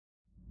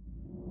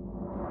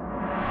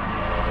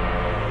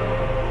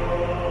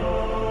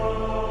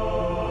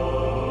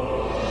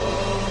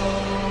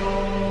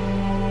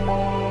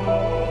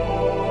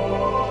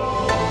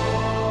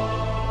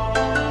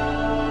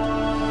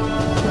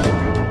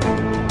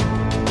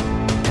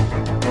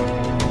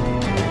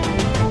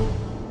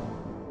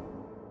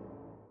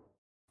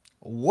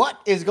What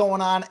is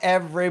going on,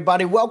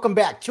 everybody? Welcome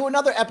back to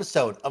another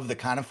episode of the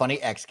Kind of Funny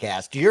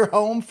Xcast, your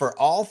home for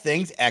all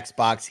things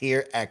Xbox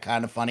here at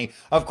Kind of Funny.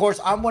 Of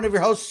course, I'm one of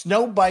your hosts,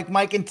 Snowbike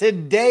Mike, and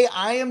today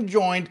I am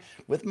joined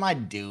with my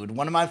dude,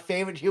 one of my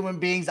favorite human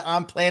beings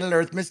on planet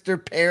Earth, Mr.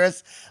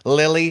 Paris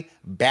Lilly,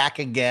 back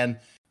again.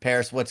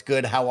 Paris, what's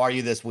good? How are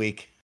you this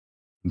week?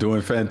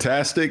 Doing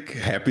fantastic.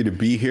 Happy to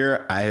be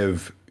here. I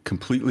have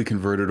completely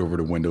converted over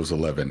to Windows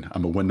 11.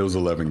 I'm a Windows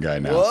 11 guy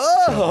now.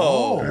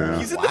 Whoa!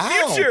 He's in the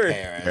future.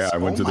 Paris. Yeah, I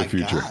went to the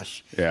future.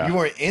 Gosh. Yeah. You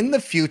are in the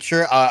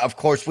future. Of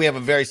course, we have a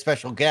very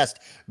special guest,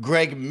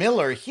 Greg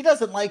Miller. He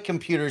doesn't like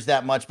computers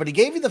that much, but he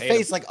gave you the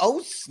face like,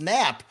 oh,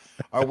 snap.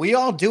 Are we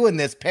all doing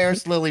this?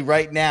 Paris Lilly,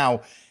 right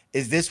now,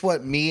 is this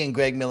what me and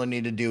Greg Miller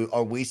need to do?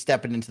 Are we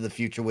stepping into the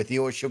future with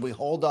you, or should we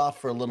hold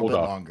off for a little bit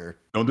longer?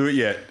 Don't do it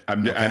yet.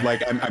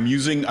 I'm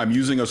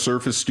using a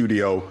Surface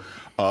Studio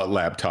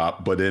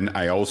laptop, but then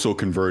I also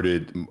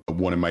converted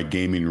one of my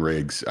gaming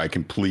rigs. I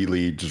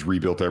completely just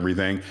rebuilt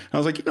everything. And I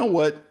was like, you know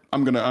what?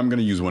 I'm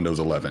gonna use Windows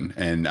 11,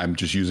 and I'm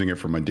just using it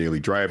for my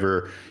daily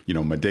driver,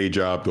 my day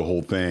job, the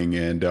whole thing,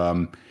 and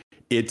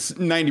it's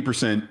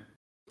 90%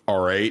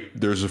 all right.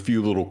 There's a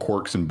few little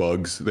quirks and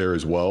bugs there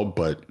as well,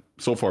 but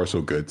so far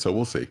so good. So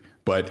we'll see.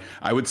 But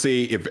I would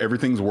say if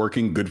everything's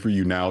working good for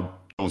you now,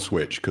 don't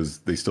switch because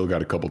they still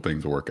got a couple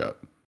things to work out.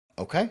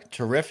 Okay,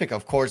 terrific.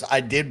 Of course,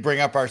 I did bring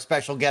up our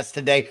special guest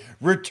today,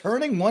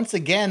 returning once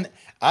again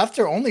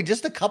after only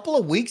just a couple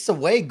of weeks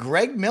away.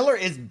 Greg Miller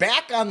is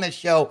back on the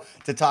show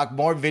to talk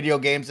more video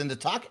games and to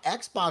talk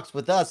Xbox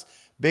with us.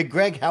 Big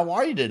Greg, how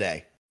are you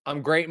today?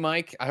 I'm great,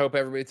 Mike. I hope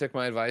everybody took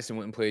my advice and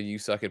went and played You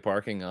Suck at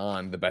Parking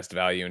on the best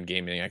value in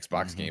gaming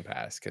Xbox Game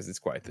Pass, because it's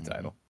quite the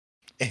title.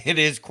 It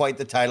is quite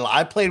the title.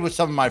 I played with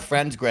some of my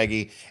friends,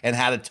 Greggy, and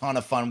had a ton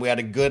of fun. We had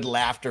a good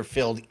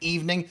laughter-filled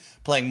evening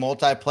playing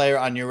multiplayer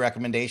on your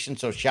recommendation,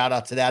 so shout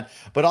out to that.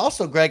 But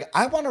also, Greg,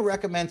 I want to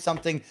recommend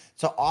something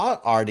to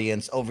our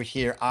audience over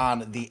here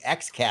on the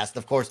Xcast.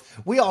 Of course,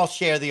 we all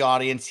share the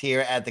audience here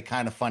at the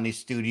Kind of Funny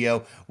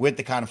studio with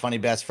the Kind of Funny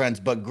best friends.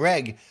 But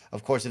Greg,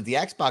 of course, if the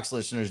Xbox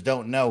listeners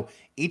don't know,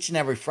 each and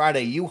every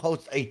Friday, you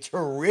host a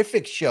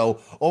terrific show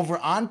over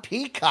on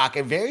Peacock,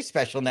 a very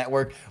special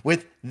network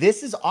with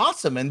This Is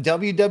Awesome and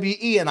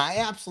WWE, and I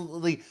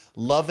absolutely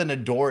love and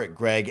adore it,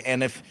 Greg.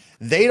 And if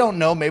they don't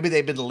know, maybe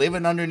they've been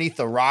living underneath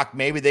the rock,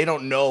 maybe they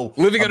don't know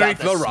about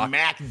the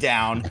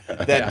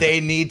SmackDown that they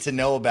need to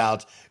know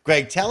about.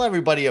 Greg, tell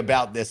everybody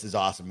about This Is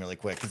Awesome really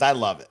quick, because I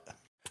love it.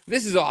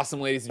 This is awesome,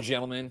 ladies and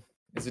gentlemen.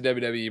 It's a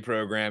WWE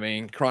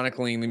programming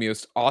chronicling the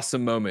most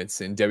awesome moments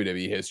in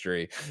WWE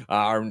history.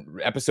 Our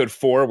episode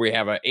 4, we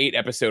have an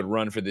 8-episode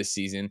run for this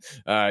season.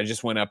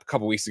 Just went up a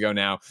couple weeks ago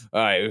now.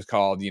 It was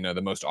called,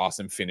 the most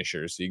awesome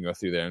finishers. So you can go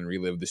through there and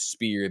relive the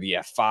Spear, the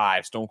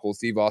F5, Stone Cold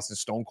Steve Austin,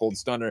 Stone Cold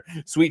Stunner,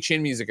 Sweet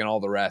Chin Music, and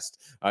all the rest.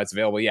 It's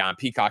available, on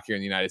Peacock here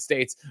in the United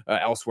States,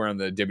 elsewhere on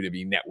the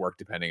WWE network,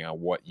 depending on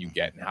what you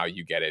get and how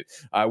you get it.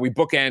 We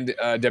bookend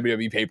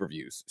WWE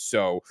pay-per-views.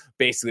 So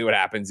basically what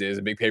happens is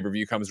a big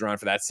pay-per-view comes around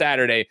for that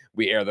Saturday.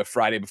 We air the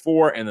Friday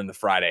before and then the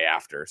Friday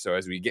after. So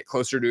as we get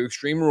closer to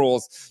Extreme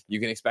Rules, you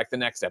can expect the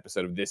next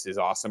episode of This Is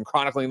Awesome,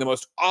 chronicling the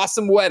most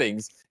awesome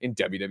weddings in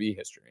WWE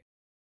history.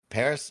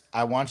 Paris,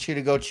 I want you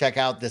to go check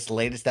out this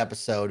latest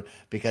episode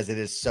because it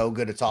is so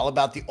good. It's all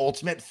about the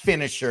ultimate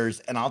finishers.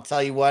 And I'll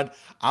tell you what,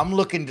 I'm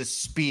looking to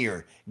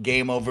spear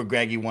Game Over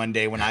Greggy one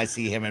day when I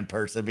see him in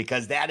person,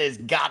 because that has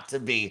got to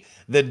be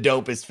the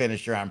dopest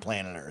finisher on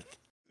planet Earth.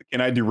 Can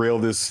I derail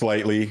this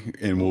slightly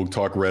and we'll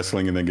talk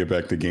wrestling and then get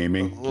back to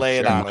gaming? Lay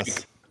it on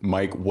us.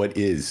 Mike, what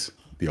is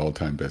the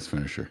all-time best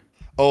finisher?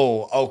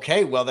 Oh,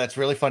 okay. Well, that's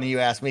really funny you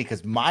asked me,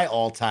 because my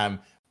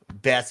all-time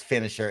best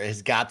finisher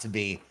has got to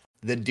be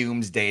the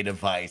Doomsday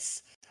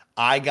Device.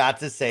 I got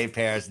to say,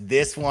 Paris,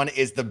 this one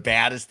is the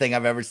baddest thing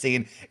I've ever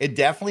seen. It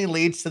definitely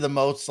leads to the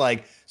most,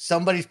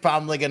 somebody's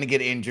probably going to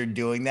get injured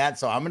doing that.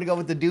 So I'm going to go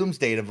with the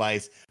Doomsday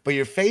Device. But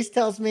your face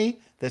tells me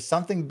there's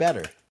something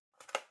better.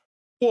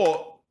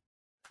 Well,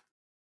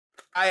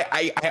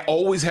 I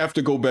always have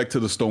to go back to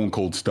the Stone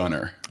Cold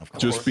Stunner,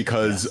 just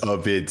because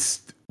of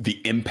the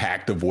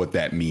impact of what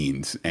that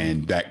means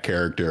and that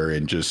character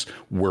and just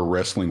where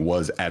wrestling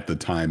was at the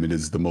time. It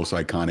is the most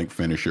iconic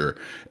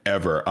finisher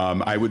ever.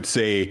 I would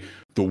say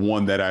the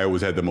one that I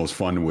always had the most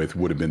fun with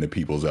would have been the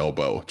People's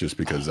Elbow, just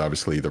because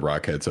obviously The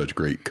Rock had such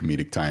great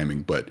comedic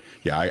timing. But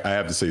yeah, I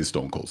have to say the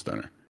Stone Cold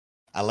Stunner.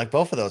 I like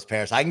both of those,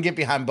 Paris. I can get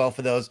behind both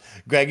of those.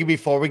 Greggy,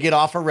 before we get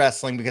off of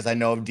wrestling, because I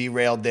know I've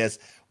derailed this,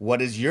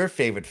 what is your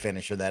favorite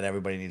finisher that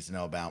everybody needs to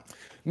know about?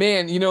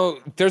 Man,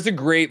 there's a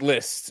great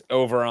list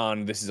over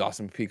on This Is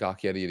Awesome,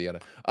 Peacock, yada,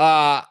 yada,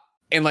 yada.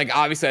 And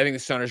obviously, I think the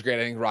Stunner's great.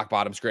 I think Rock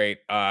Bottom's great.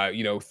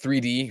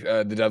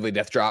 3D, the Dudley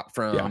Death Drop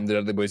from the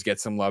Dudley Boys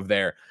gets some love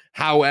there.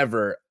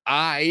 However,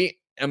 I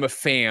am a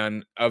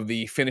fan of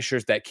the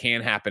finishers that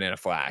can happen in a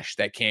flash,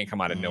 that can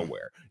come out of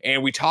nowhere.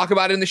 And we talk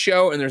about it in the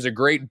show, and there's a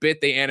great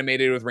bit they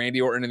animated with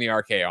Randy Orton in the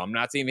RKO. I'm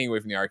not taking anything away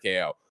from the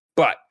RKO.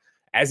 But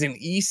as an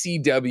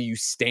ECW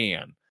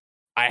stan,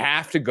 I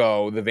have to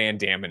go the Van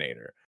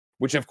Daminator.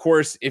 which of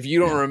course, if you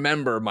don't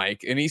remember,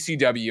 Mike, in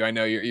ECW, I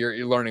know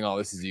you're learning all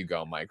this as you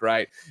go, Mike,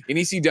 right? In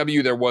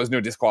ECW, there was no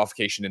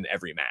disqualification in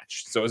every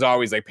match. So it was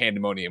always like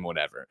pandemonium,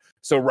 whatever.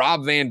 So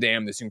Rob Van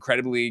Dam, this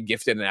incredibly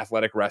gifted and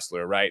athletic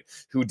wrestler, right,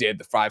 who did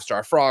the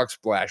 5-star frog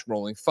splash,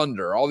 rolling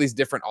thunder, all these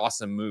different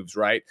awesome moves,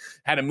 right,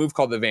 had a move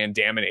called the Van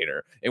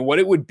Daminator. And what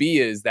it would be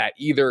is that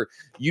either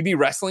you'd be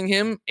wrestling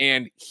him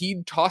and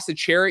he'd toss a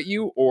chair at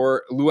you,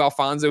 or Lou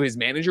Alfonso, his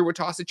manager, would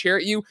toss a chair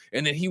at you,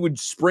 and then he would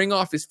spring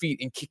off his feet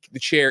and kick the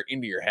chair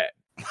into your head.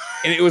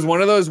 And it was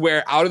one of those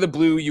where out of the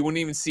blue, you wouldn't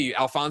even see.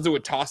 Alfonso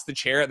would toss the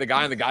chair at the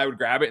guy, and the guy would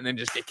grab it and then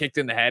just get kicked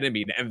in the head and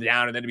be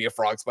down, and then it'd be a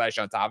frog splash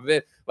on top of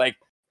it. Like,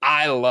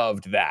 I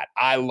loved that.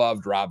 I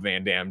loved Rob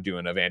Van Dam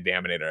doing a Van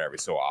Daminator every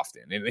so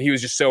often. And he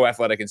was just so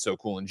athletic and so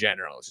cool in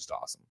general. It's just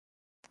awesome.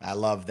 I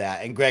love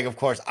that. And Greg, of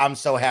course, I'm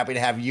so happy to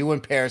have you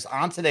and Paris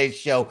on today's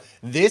show.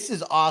 This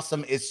is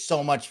awesome. It's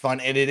so much fun.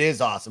 And it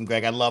is awesome,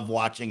 Greg. I love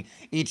watching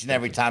each and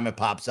every time it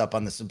pops up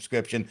on the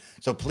subscription.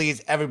 So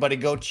please, everybody,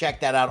 go check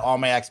that out, all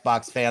my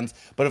Xbox fans.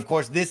 But of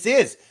course, this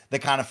is the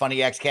Kind of Funny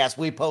Xcast.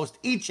 We post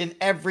each and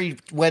every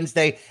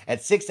Wednesday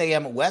at 6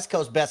 a.m. West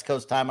Coast, Best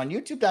Coast time on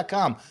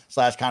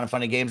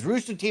youtube.com/kindoffunnygames,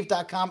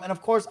 roosterteeth.com, and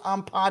of course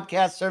on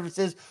podcast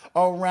services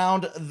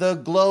around the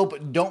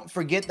globe. Don't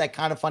forget that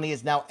Kind of Funny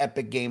is now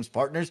Epic Games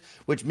partners,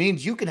 which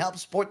means you can help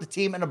support the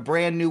team in a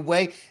brand new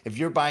way. If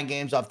you're buying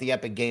games off the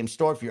Epic Games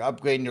Store, if you're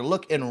upgrading your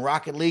look in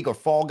Rocket League or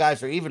Fall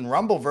Guys or even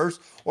Rumbleverse,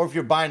 or if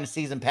you're buying a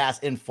season pass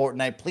in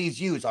Fortnite,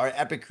 please use our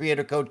Epic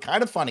creator code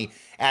Kind of Funny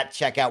at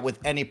checkout with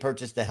any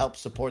purchase to help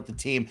support the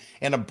team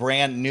in a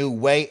brand new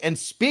way. And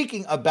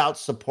speaking about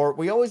support,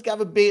 we always give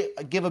a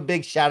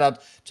big shout out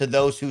to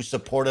those who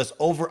support us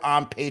over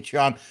on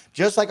Patreon,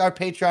 just like our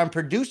Patreon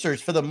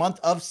producers for the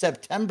month of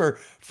September: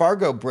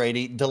 Fargo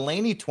Brady,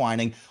 Delaney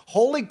Twining,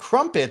 Holy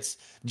Crumpets,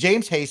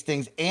 James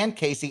Hastings, and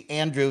Casey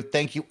Andrew.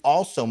 Thank you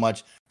all so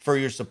much for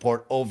your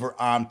support over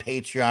on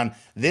Patreon.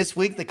 This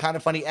week, the Kind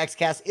of Funny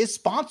Xcast is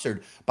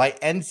sponsored by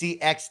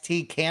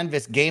NZXT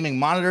Canvas Gaming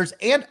Monitors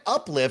and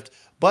Uplift,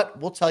 but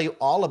we'll tell you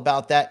all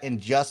about that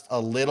in just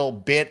a little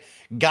bit.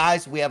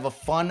 Guys, we have a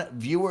fun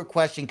viewer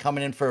question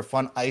coming in for a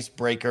fun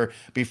icebreaker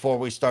before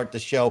we start the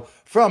show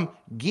from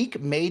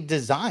Geek Made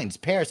Designs.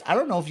 Paris, I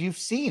don't know if you've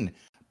seen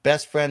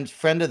best friend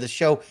of the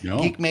show,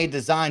 no. Geek Made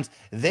Designs.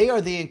 They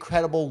are the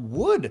incredible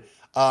wood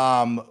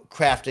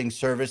crafting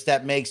service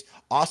that makes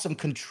awesome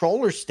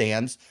controller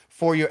stands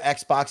for your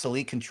Xbox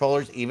Elite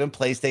controllers, even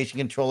PlayStation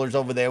controllers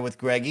over there with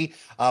Greggy.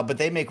 But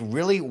they make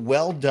really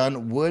well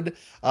done wood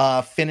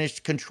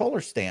finished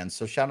controller stands.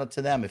 So shout out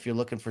to them if you're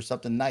looking for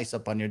something nice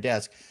up on your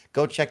desk.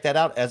 Go check that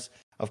out, as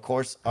of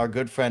course our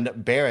good friend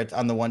Barrett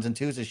on the ones and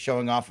twos is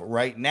showing off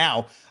right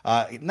now.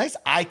 Nice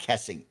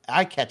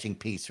eye-catching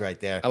piece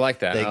right there. I like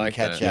that. They I like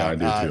can catch that. out.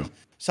 Yeah, I do too.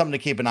 Something to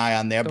keep an eye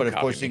on there. But of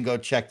course, you can go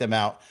check them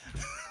out.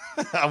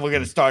 We're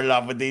going to start it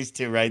off with these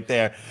two right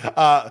there.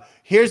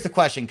 Here's the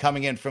question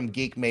coming in from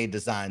Geek Made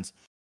Designs.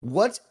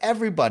 What's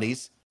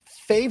everybody's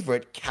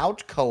favorite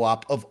couch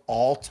co-op of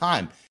all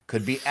time?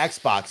 Could be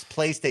Xbox,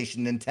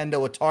 PlayStation,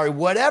 Nintendo, Atari,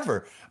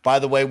 whatever. By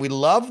the way, we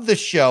love the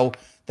show.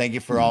 Thank you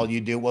for all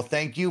you do. Well,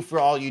 thank you for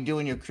all you do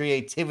and your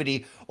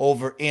creativity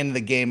over in the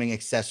gaming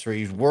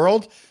accessories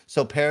world.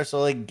 So, Paris,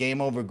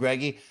 Game Over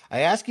Greggy, I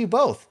ask you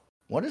both,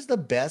 what is the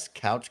best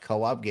couch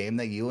co-op game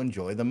that you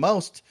enjoy the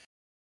most?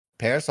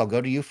 Paris, I'll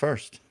go to you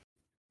first.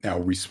 Now,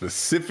 are we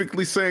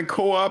specifically saying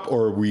co-op,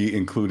 or are we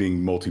including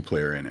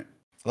multiplayer in it?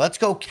 Let's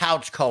go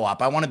couch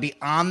co-op. I want to be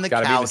on the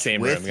couch with you.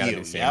 Gotta be in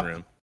the same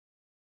room.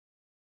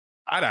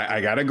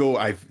 I gotta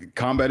go.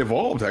 Combat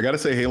Evolved. I gotta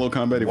say Halo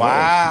Combat Evolved.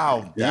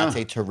 Wow, that's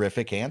a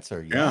terrific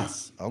answer.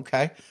 Yes. Yeah.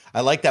 Okay, I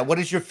like that. What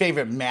is your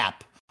favorite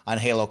map on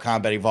Halo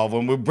Combat Evolved?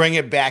 When we bring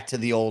it back to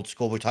the old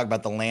school, we talk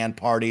about the LAN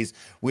parties.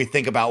 We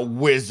think about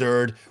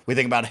Wizard. We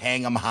think about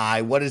Hang 'em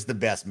High. What is the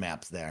best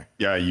maps there?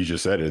 Yeah, you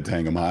just said it. It's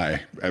Hang 'em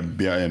High.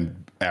 Yeah,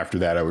 and after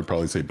that, I would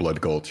probably say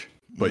Blood Gulch.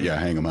 But yeah,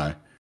 Hang 'em High.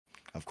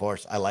 Of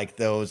course, I like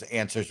those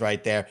answers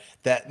right there.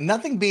 That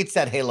nothing beats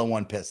that Halo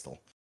 1 pistol.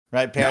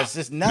 Right, Paris?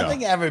 Just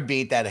nothing ever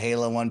beat that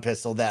Halo 1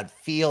 pistol, that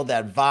feel,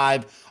 that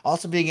vibe.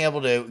 Also being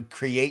able to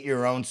create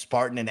your own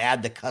Spartan and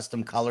add the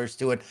custom colors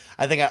to it.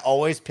 I think I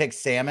always pick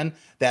salmon,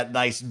 that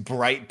nice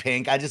bright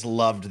pink. I just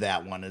loved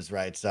that one is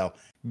right. So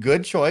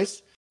good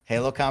choice.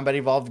 Halo Combat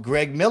Evolved.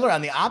 Greg Miller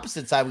on the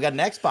opposite side. We got an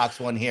Xbox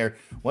one here.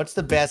 What's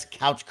the best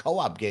couch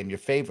co-op game, your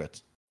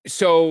favorites?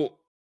 So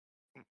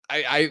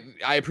I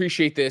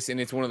appreciate this,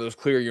 and it's one of those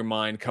clear your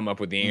mind, come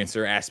up with the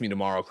answer. Ask me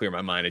tomorrow, clear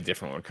my mind, a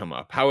different one come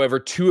up. However,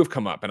 two have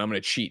come up, and I'm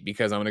going to cheat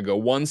because I'm going to go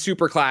one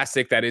super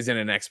classic that isn't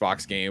an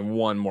Xbox game,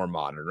 one more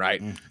modern,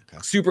 right? Okay.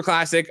 Super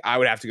classic, I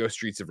would have to go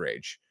Streets of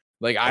Rage.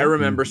 Like, I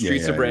remember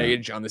Streets of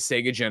Rage on the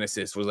Sega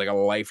Genesis was like a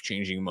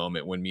life-changing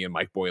moment when me and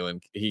Mike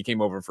Boylan, he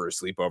came over for a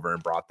sleepover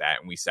and brought that,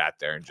 and we sat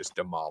there and just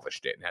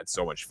demolished it and had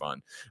so much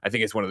fun. I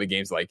think it's one of the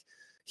games like,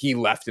 he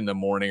left in the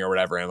morning or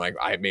whatever, and like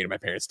I made my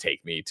parents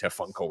take me to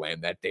Funko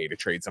Land that day to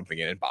trade something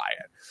in and buy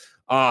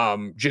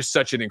it. Just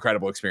such an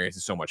incredible experience.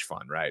 It's so much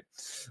fun, right?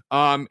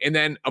 And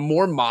then a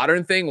more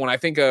modern thing, when I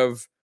think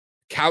of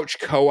couch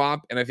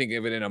co-op, and I think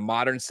of it in a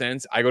modern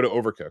sense, I go to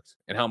Overcooked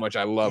and how much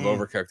I love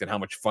Overcooked and how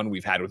much fun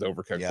we've had with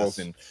Overcooked, both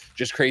in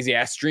just crazy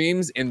ass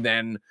streams and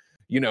then,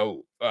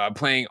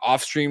 playing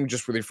off stream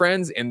just with your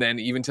friends. And then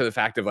even to the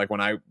fact of like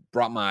when I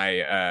brought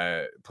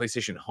my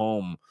PlayStation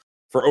home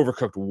for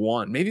Overcooked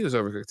 1, maybe it was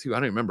Overcooked 2, I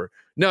don't remember.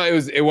 No, it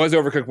was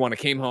Overcooked 1. I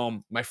came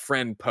home, my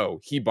friend Poe,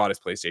 he bought his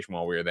PlayStation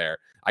while we were there.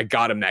 I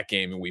got him that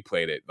game and we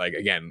played it. Like,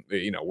 again,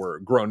 we're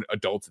grown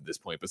adults at this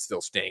point, but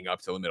still staying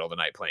up till the middle of the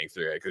night playing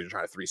through it because you're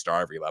trying to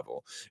 3-star every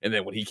level. And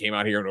then when he came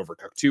out here and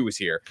Overcooked 2 was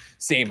here,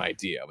 same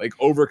idea. Like,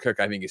 Overcooked,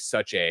 I think, is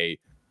such a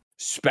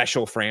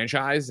special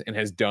franchise and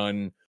has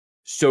done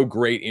so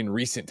great in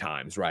recent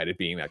times, right? It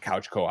being that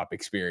couch co-op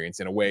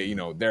experience in a way,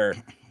 they're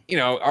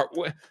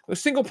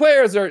single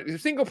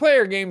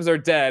player games are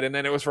dead. And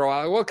then it was for a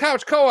while, well,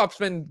 couch co-op's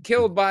been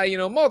killed by,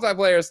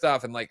 multiplayer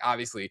stuff. And like,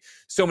 obviously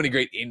so many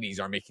great indies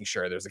are making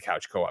sure there's a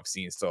couch co-op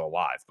scene still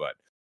alive, but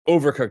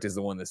Overcooked is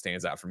the one that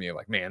stands out for me.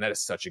 Like, man, that is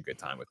such a good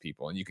time with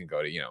people. And you can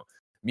go to,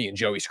 me and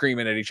Joey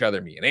screaming at each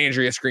other, me and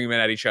Andrea screaming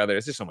at each other.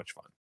 It's just so much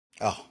fun.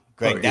 Oh,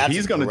 great. That's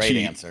he's gonna a great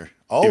cheat. Answer.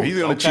 Oh, if he's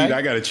going to cheat,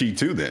 I got to cheat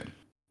too then.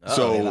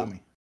 So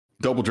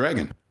Double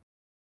Dragon.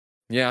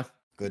 Yeah.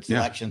 Good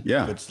selection.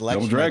 Yeah. Good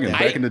selection. Double Dragon.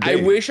 Back in the day. I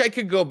wish I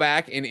could go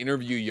back and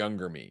interview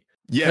younger me.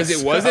 Yes.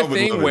 Because it was a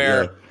thing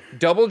where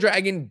Double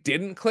Dragon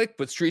didn't click,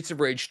 but Streets of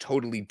Rage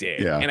totally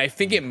did. Yeah. And I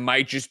think it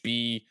might just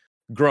be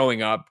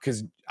growing up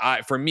because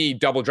for me,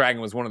 Double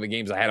Dragon was one of the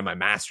games I had on my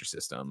Master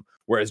System,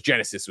 whereas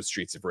Genesis was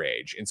Streets of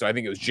Rage. And so I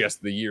think it was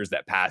just the years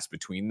that passed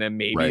between them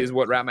maybe is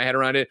what wrapped my head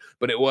around it.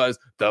 But it was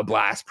the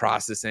blast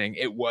processing.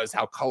 It was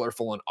how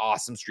colorful and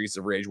awesome Streets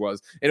of Rage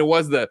was. And it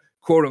was the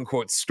quote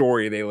unquote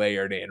story they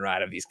layered in,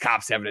 right? Of these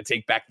cops having to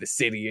take back the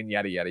city and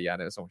yada, yada,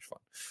 yada. It was so much fun.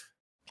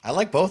 I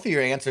like both of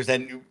your answers.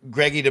 And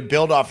Greggy, to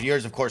build off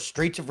yours, of course,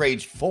 Streets of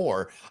Rage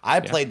 4.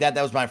 I played that.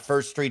 That was my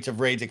first Streets of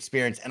Rage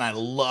experience, and I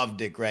loved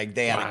it, Greg.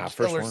 They had a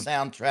killer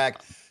soundtrack,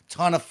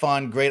 ton of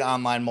fun, great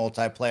online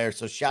multiplayer.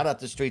 So shout out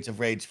to Streets of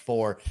Rage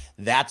 4.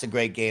 That's a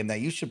great game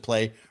that you should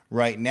play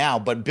right now.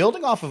 But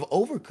building off of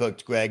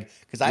Overcooked, Greg,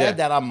 because I had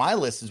that on my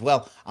list as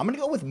well, I'm going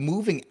to go with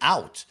Moving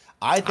Out.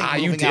 I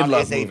think Moving Out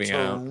is a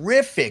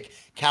terrific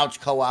couch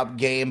co-op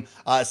game.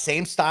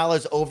 Same style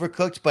as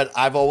Overcooked, but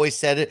I've always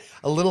said it,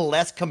 a little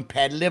less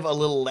competitive, a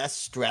little less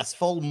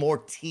stressful, more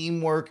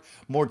teamwork,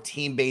 more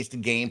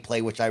team-based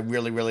gameplay, which I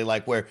really, really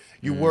like, where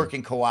you work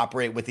and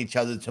cooperate with each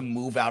other to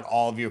move out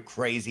all of your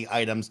crazy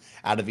items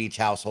out of each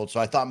household. So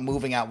I thought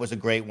Moving Out was a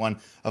great one.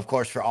 Of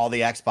course, for all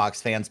the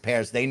Xbox fans,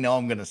 pairs, they know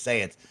I'm going to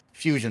say it.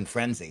 Fusion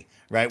Frenzy,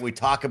 right? We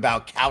talk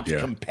about couch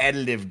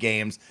competitive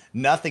games.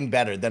 Nothing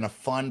better than a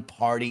fun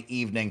party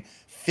evening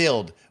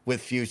filled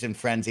with Fusion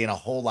Frenzy and a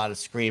whole lot of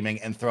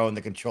screaming and throwing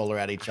the controller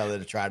at each other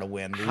to try to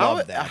win.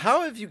 Love that.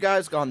 How have you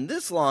guys gone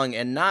this long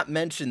and not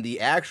mentioned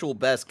the actual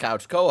best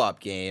couch co-op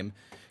game,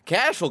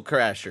 Castle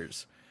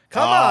Crashers?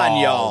 Come on,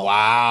 y'all!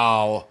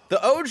 Wow,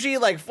 the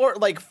OG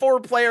four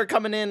player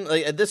coming in.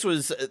 This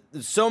was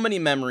so many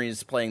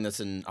memories playing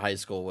this in high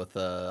school with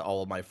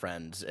all of my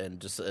friends, and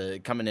just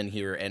coming in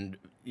here and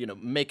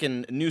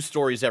making new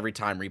stories every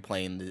time,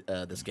 replaying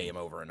this game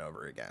over and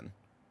over again.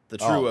 The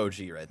true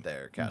OG right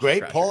there.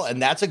 Great pull,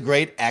 and that's a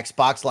great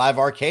Xbox Live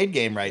Arcade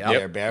game right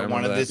there, Bear.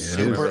 One of the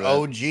super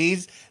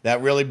OGs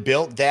that really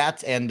built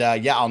that, and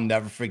I'll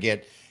never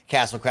forget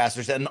Castle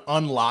Crashers and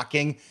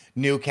unlocking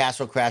new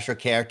Castle Crasher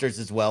characters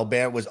as well,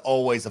 Bear. It was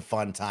always a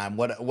fun time.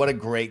 What a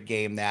great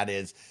game that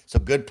is. So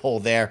good pull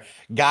there.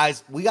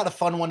 Guys, we got a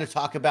fun one to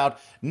talk about.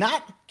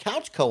 Not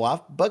couch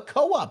co-op, but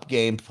co-op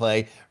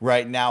gameplay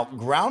right now.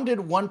 Grounded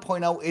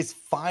 1.0 is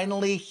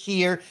finally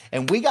here,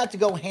 and we got to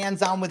go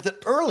hands-on with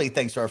it early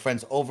thanks to our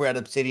friends over at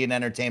Obsidian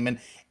Entertainment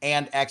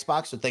and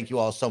Xbox. So thank you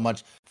all so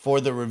much for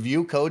the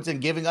review codes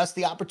and giving us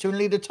the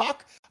opportunity to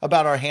talk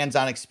about our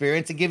hands-on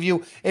experience and give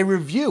you a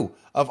review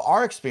of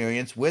our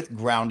experience with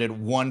Grounded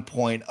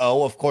 1.0.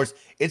 Of course,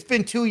 it's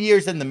been 2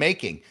 years in the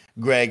making,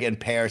 Greg and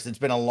Paris. It's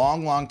been a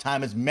long, long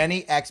time. As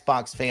many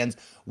Xbox fans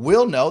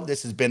will know,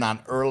 this has been on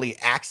early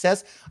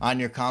access on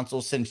your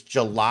console since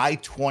July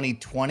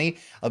 2020.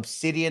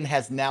 Obsidian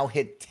has now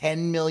hit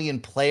 10 million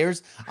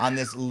players on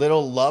this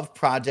little love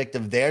project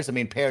of theirs. I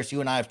mean, Paris,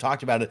 you and I have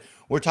talked about it.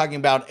 We're talking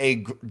about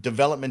a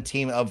development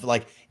team of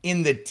like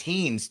in the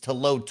teens to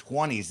low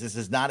 20s. This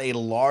is not a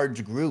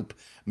large group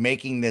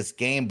making this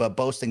game, but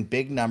boasting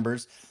big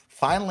numbers,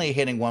 finally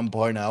hitting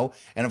 1.0.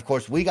 And of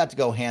course, we got to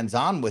go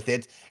hands-on with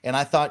it. And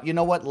I thought, you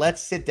know what?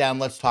 Let's sit down.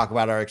 Let's talk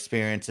about our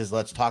experiences.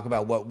 Let's talk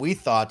about what we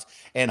thought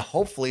and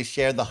hopefully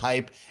share the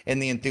hype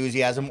and the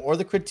enthusiasm or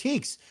the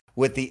critiques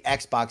with the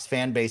Xbox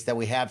fan base that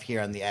we have here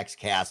on the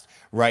Xcast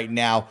right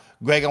now.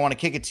 Greg, I want to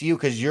kick it to you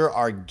because you're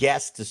our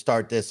guest to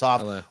start this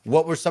off. Hello.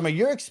 What were some of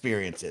your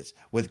experiences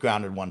with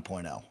Grounded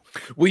 1.0?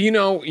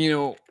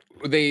 Well,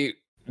 they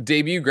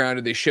debut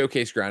Grounded, they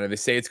showcase Grounded, they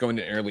say it's going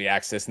to early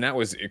access, and that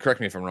was, correct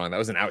me if I'm wrong, that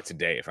was an out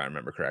today, if I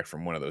remember correct,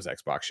 from one of those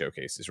Xbox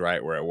showcases,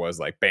 right? Where it was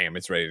like, bam,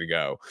 it's ready to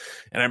go.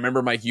 And I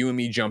remember, Mike, you and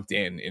me jumped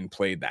in and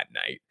played that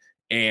night.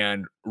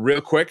 And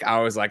real quick, I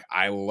was like,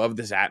 I love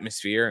this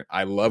atmosphere.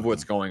 I love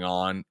what's going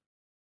on.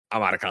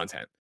 I'm out of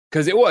content.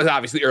 because it was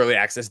obviously early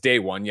access day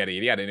one, yada,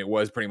 yada, yada. And it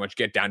was pretty much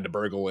get down to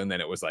Burgle. And then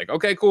it was like,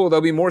 okay, cool.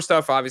 There'll be more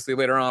stuff obviously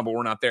later on, but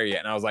we're not there yet.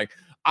 And I was like,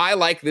 I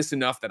like this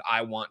enough that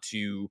I want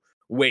to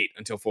wait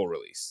until full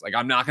release. Like,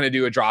 I'm not going to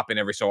do a drop in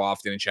every so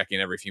often and check in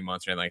every few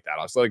months or anything like that.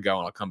 I'll just let it go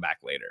and I'll come back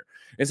later.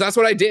 And so that's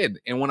what I did.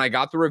 And when I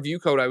got the review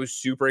code, I was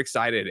super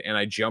excited and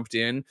I jumped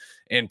in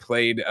and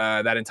played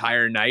that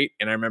entire night.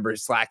 And I remember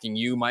slacking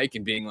you, Mike,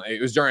 and being like,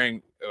 it was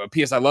during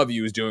PS I Love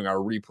You was doing our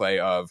replay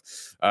of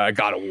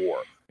God of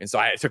War. And so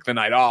I took the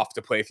night off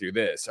to play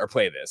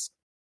this.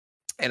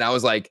 And I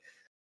was like,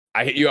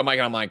 I hit you up, Mike,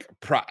 and I'm like,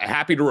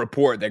 happy to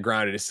report that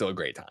Grounded is still a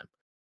great time.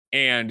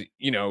 And,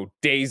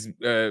 days,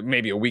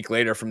 maybe a week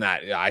later from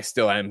that, I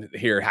still am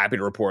here happy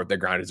to report that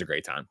Grounded is a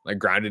great time. Like,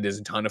 Grounded is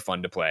a ton of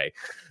fun to play.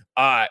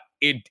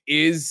 It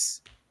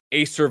is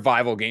a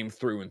survival game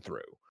through and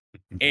through.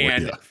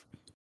 And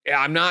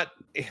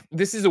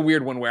this is a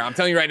weird one where I'm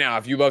telling you right now,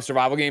 if you love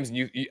survival games and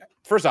you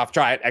first off,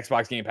 try it,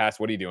 Xbox Game Pass,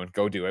 what are you doing?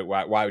 Go do it.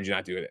 Why would you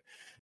not do it?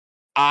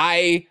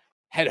 I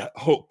had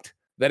hoped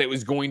that it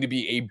was going to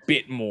be a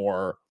bit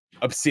more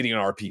Obsidian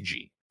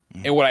RPG.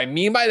 And what I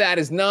mean by that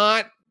is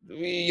not,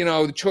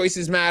 the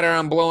choices matter.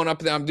 I'm blowing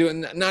up. I'm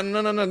doing no,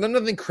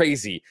 nothing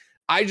crazy.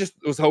 I just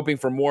was hoping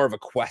for more of a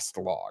quest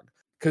log.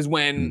 Because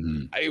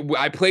when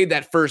I played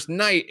that first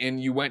night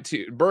and you went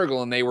to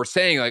Burgle and they were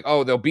saying like,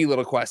 oh, there'll be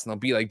little quests and there'll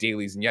be like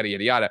dailies and yada,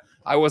 yada, yada.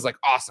 I was like,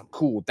 awesome,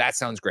 cool. That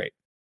sounds great.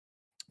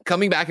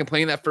 Coming back and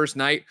playing that first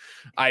night,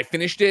 I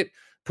finished it,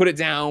 put it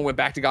down, went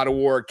back to God of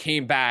War,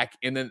 came back.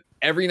 And then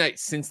every night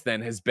since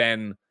then has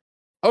been,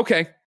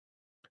 okay,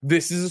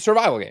 this is a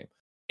survival game.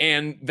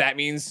 And that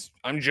means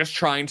I'm just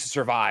trying to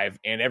survive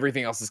and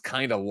everything else is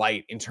kind of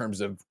light in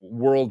terms of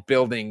world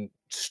building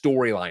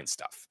storyline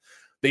stuff.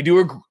 They do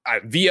a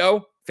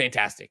VO,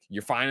 fantastic.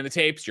 You're finding the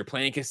tapes, you're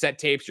playing cassette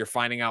tapes, you're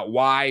finding out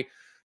why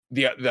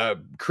the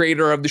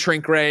creator of the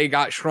shrink ray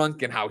got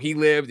shrunk and how he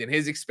lived and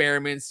his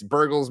experiments,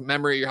 Burgle's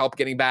memory you're help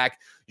getting back.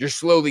 You're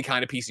slowly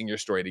kind of piecing your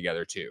story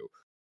together too.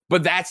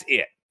 But that's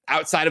it.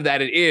 Outside of that,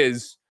 it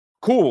is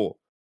cool.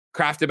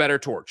 Craft a better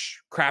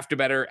torch, craft a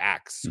better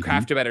axe,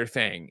 craft a better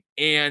thing.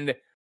 And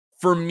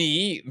for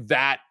me,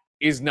 that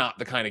is not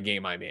the kind of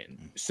game I'm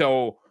in.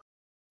 So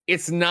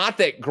it's not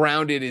that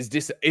Grounded is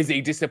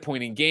a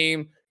disappointing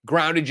game.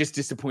 Grounded just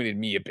disappointed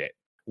me a bit.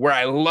 Where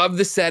I love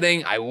the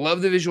setting, I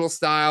love the visual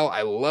style,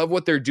 I love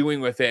what they're doing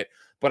with it,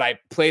 but I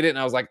played it and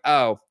I was like,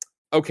 oh,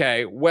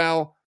 okay,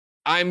 well,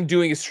 I'm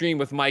doing a stream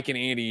with Mike and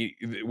Andy,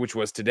 which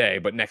was today,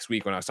 but next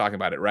week when I was talking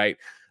about it, right?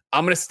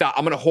 I'm going to stop.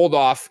 I'm going to hold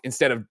off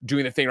instead of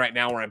doing the thing right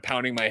now where I'm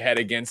pounding my head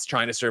against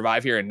trying to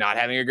survive here and not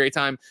having a great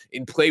time,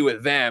 and play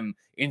with them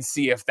and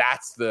see if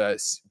that's the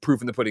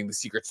proof in the pudding, the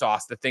secret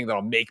sauce, the thing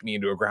that'll make me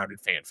into a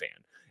Grounded fan.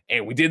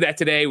 And we did that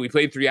today. We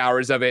played 3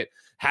 hours of it,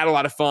 had a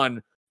lot of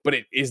fun, but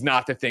it is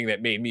not the thing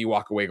that made me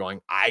walk away going,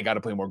 I got to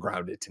play more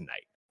Grounded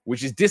tonight,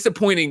 which is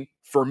disappointing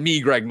for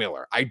me, Greg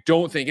Miller. I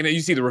don't think, and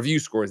you see the review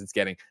scores it's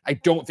getting, I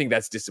don't think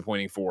that's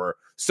disappointing for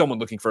someone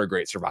looking for a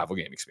great survival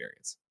game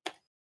experience.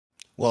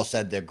 Well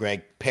said there,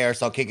 Greg.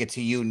 Paris, I'll kick it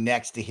to you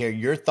next to hear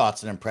your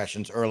thoughts and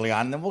impressions early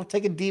on, and then we'll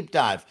take a deep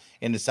dive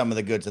into some of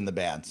the goods and the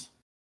bads.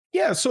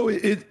 Yeah, so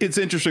it's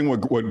interesting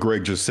what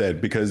Greg just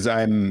said, because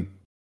I'm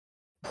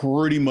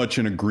pretty much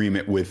in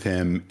agreement with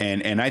him.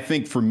 And I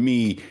think for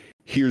me,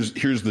 here's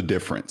the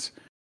difference.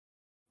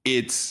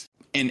 It's,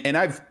 and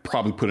I've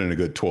probably put in a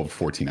good 12 to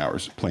 14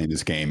 hours playing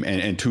this game.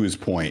 And to his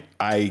point,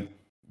 I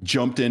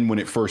jumped in when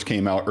it first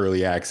came out,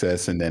 early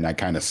access, and then I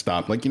kind of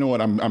stopped. Like, you know what,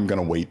 I'm going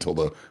to wait till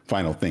the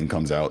final thing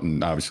comes out.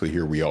 And obviously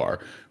here we are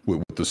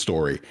with the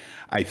story.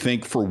 I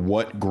think for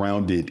what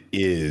Grounded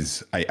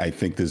is, I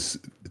think it's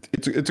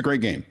a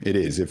great game. It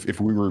is. If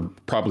we were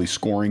probably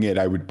scoring it,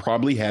 I would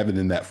probably have it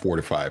in that 4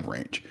 to 5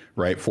 range,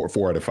 right?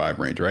 4 out of 5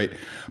 range, right?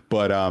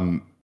 But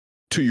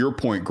to your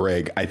point,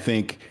 Greg, I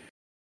think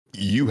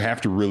you have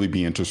to really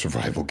be into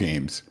survival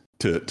games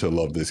to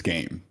love this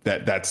game.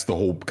 That's the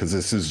whole, because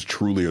this is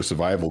truly a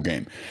survival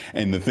game.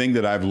 And the thing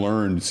that I've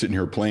learned sitting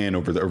here playing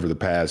over the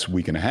past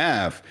week and a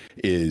half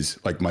is,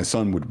 like, my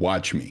son would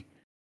watch me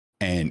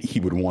and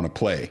he would want to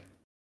play,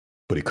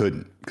 but he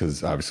couldn't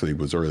because obviously it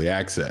was early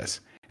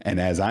access. And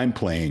as I'm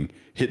playing,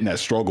 hitting that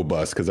struggle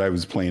bus, because I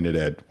was playing it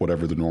at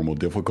whatever the normal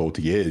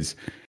difficulty is,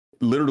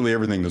 literally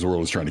everything in this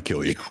world is trying to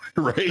kill you,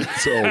 right?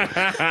 So,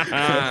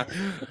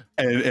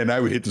 and I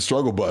would hit the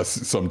struggle bus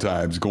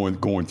sometimes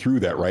going through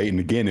that, right? And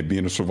again, it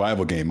being a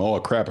survival game. Oh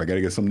crap! I got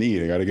to get something to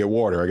eat. I got to get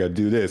water. I got to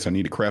do this. I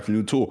need to craft a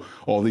new tool.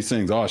 All these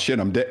things. Oh shit!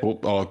 I'm dead.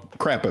 Oh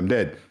crap! I'm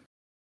dead.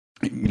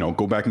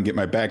 Go back and get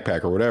my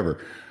backpack or whatever.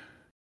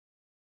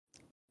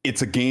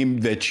 It's a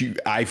game that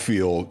I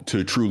feel,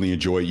 to truly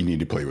enjoy, you need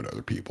to play with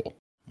other people.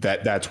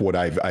 That's what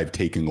I've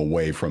taken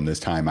away from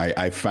this time.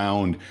 I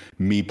found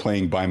me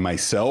playing by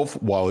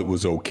myself, while it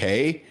was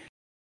okay,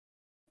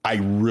 I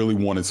really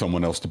wanted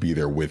someone else to be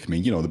there with me.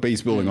 The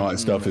base building, all that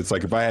stuff. It's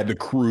like if I had the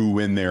crew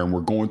in there and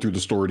we're going through the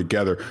story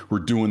together, we're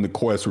doing the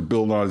quest, we're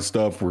building all this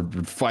stuff, we're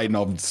fighting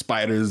all the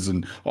spiders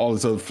and all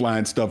this other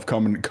flying stuff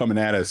coming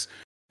at us.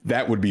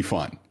 That would be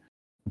fun.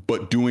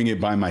 But doing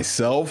it by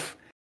myself,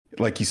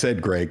 Like you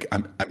said, Greg,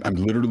 I'm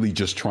literally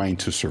just trying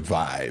to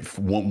survive.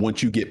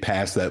 Once you get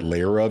past that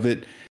layer of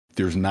it,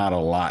 there's not a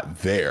lot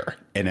there,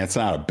 and that's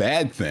not a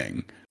bad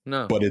thing.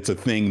 No. But it's a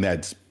thing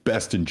that's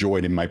best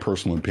enjoyed, in my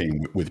personal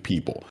opinion, with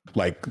people.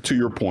 Like, to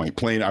your point,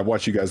 playing, I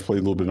watched you guys play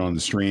a little bit on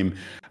the stream.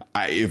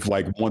 If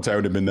like once I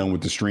would have been done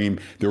with the stream,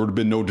 there would have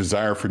been no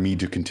desire for me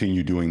to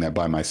continue doing that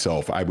by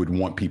myself. I would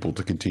want people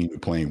to continue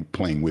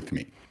playing with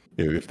me,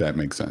 if that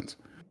makes sense.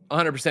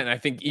 100%. I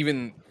think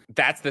even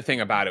that's the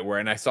thing about it,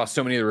 and I saw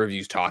so many of the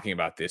reviews talking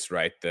about this,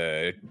 right?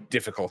 The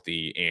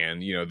difficulty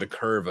and, the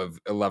curve of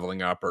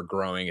leveling up or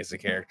growing as a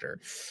character.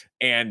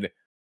 And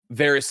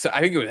I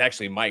think it was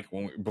actually Mike,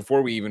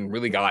 before we even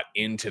really got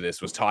into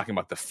this, was talking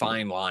about the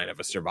fine line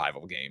of a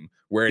survival game,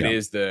 where it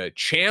is the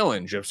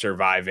challenge of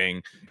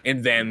surviving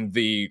and then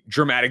the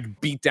dramatic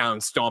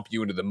beatdown, stomp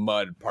you into the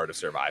mud part of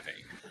surviving.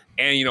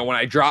 And, when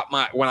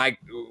I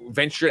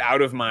ventured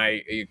out of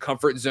my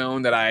comfort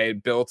zone that I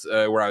had built,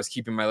 where I was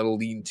keeping my little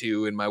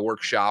lean-to in my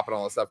workshop and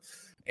all that stuff,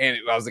 and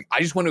I was like, I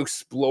just want to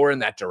explore in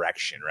that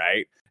direction,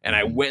 right? And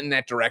I went in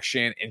that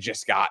direction and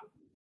just got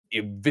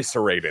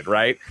eviscerated,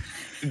 right?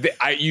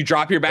 You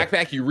drop your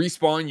backpack, you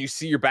respawn, you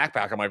see your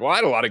backpack. I'm like, well, I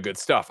had a lot of good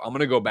stuff. I'm going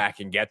to go back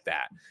and get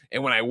that.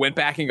 And when I went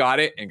back and got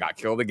it and got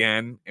killed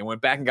again, and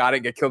went back and got it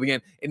and get killed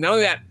again, and none of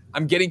that,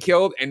 I'm getting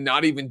killed and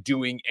not even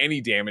doing any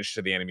damage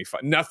to the enemy.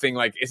 Nothing,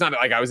 like, it's not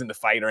like I was in the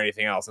fight or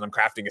anything else and I'm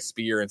crafting a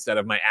spear instead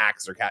of my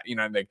axe or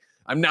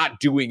I'm not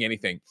doing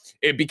anything.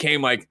 It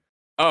became like,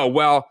 oh,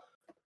 well,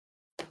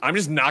 I'm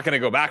just not going to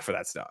go back for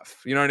that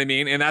stuff. You know what I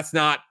mean? And that's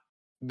not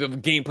the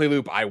gameplay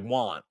loop I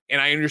want. And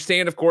I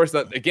understand, of course,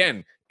 that,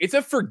 again, it's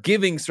a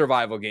forgiving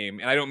survival game.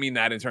 And I don't mean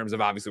that in terms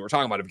of, obviously, we're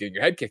talking about of getting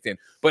your head kicked in,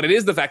 but it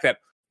is the fact that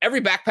every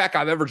backpack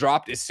I've ever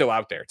dropped is still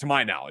out there, to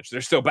my knowledge.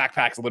 There's still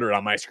backpacks littered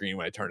on my screen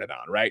when I turn it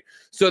on, right?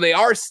 So they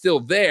are still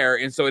there.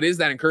 And so it is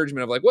that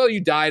encouragement of like, well, you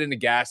died in a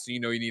gas, so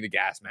you need a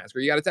gas mask, or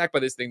you got attacked by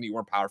this thing that you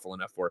weren't powerful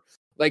enough for.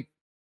 Like,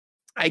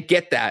 I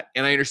get that,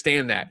 and I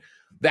understand that.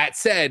 That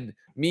said,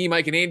 me,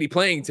 Mike, and Andy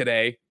playing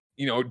today,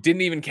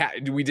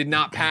 we did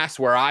not pass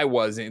where I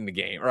was in the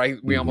game, or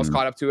we almost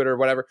caught up to it or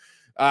whatever.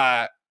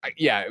 I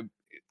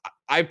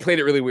played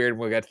it really weird.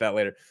 We'll get to that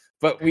later.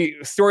 But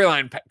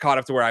storyline caught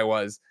up to where I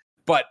was,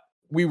 but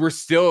we were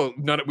still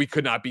we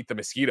could not beat the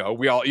mosquito.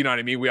 We all, you know what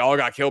I mean? We all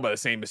got killed by the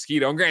same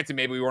mosquito. And granted,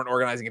 maybe we weren't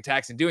organizing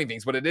attacks and doing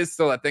things, but it is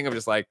still that thing of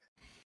just like,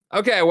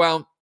 okay,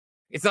 well,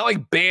 it's not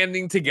like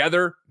banding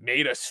together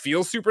made us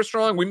feel super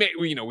strong. We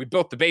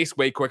built the base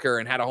way quicker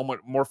and had a whole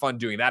much more fun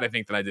doing that, I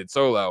think, than I did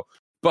solo.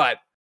 But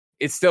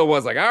it still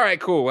was like, all right,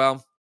 cool.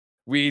 Well,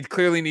 we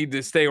clearly need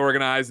to stay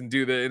organized and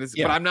do this.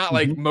 Yeah. But I'm not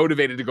like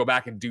motivated to go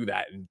back and do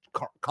that and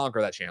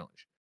conquer that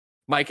challenge.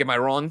 Mike, am I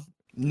wrong?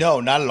 No,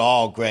 not at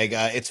all, Greg.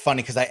 It's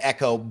funny because I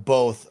echo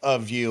both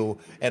of you,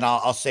 and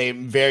I'll say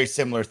very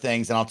similar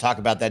things, and I'll talk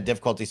about that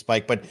difficulty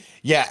spike. But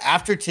yeah,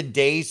 after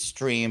today's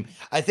stream,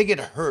 I think it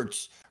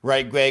hurts,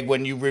 right, Greg,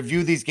 when you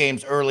review these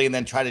games early and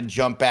then try to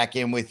jump back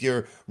in with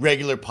your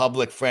regular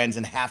public friends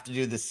and have to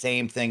do the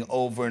same thing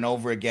over and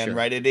over again, sure.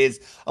 Right? It is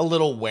a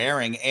little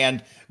wearing.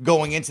 And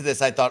going into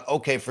this, I thought,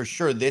 okay, for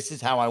sure, this is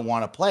how I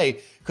want to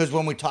play. Because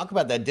when we talk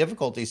about that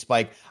difficulty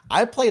spike,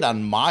 I played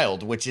on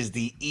mild, which is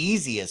the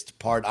easiest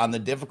part on the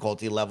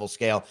difficulty level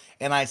scale,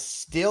 and I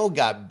still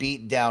got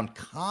beat down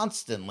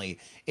constantly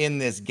in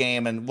this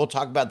game. And we'll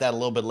talk about that a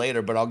little bit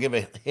later, but I'll give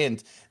a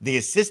hint. The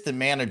assistant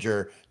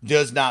manager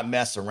does not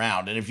mess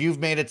around. And if you've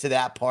made it to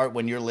that part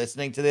when you're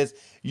listening to this,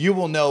 you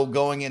will know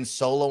going in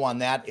solo on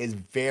that is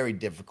very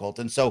difficult.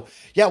 And so,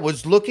 yeah,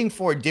 was looking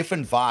for a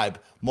different vibe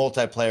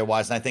multiplayer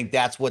wise. And I think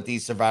that's what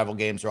these survival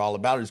games are all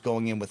about, is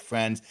going in with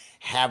friends,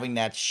 having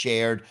that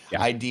shared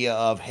idea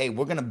of, hey,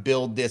 we're going to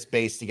build this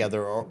base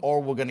together,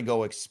 or we're going to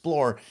go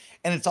explore.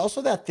 And it's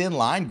also that thin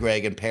line,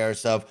 Greg and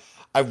Paris, of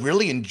I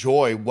really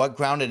enjoy what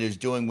Grounded is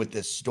doing with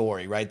this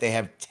story, right? They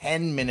have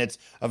 10 minutes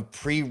of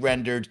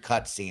pre-rendered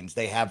cutscenes.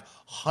 They have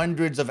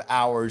hundreds of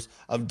hours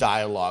of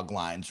dialogue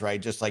lines,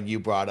 right? Just like you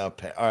brought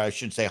up, or I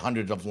should say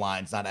hundreds of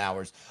lines, not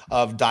hours,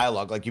 of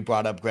dialogue like you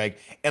brought up, Greg.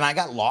 And I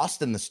got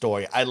lost in the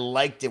story. I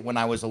liked it when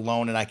I was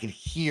alone and I could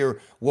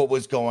hear what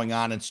was going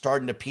on and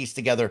starting to piece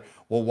together,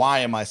 well, why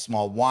am I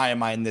small? Why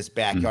am I in this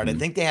backyard? I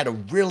think they had a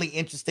really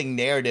interesting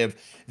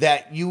narrative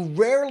that you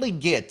rarely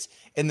get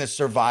in the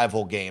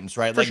survival games,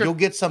 right? Like you'll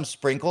get some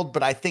sprinkled,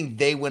 but I think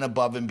they went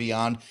above and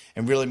beyond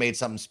and really made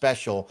something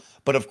special.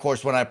 But of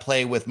course, when I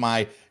play with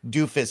my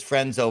doofus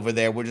friends over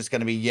there, we're just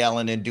going to be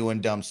yelling and doing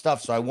dumb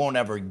stuff. So I won't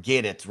ever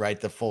get it, right?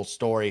 The full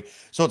story.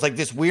 So it's like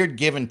this weird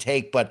give and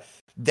take, but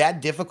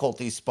that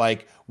difficulty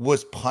spike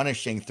was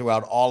punishing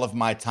throughout all of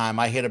my time.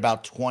 I hit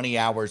about 20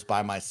 hours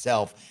by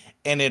myself,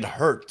 and it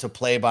hurt to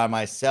play by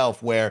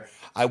myself, where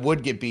I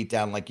would get beat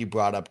down, like you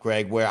brought up,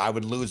 Greg, where I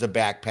would lose a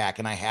backpack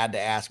and I had to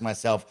ask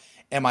myself,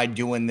 am I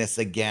doing this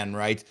again,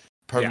 right?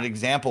 Perfect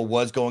example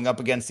was going up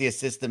against the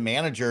assistant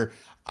manager.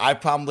 I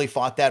probably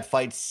fought that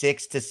fight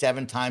 6 to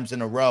 7 times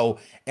in a row,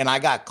 and I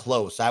got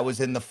close. I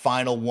was in the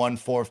final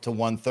 1/4 to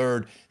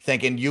 1/3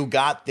 thinking, you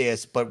got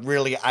this, but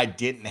really I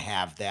didn't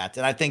have that.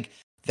 And I think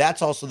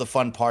that's also the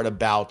fun part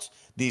about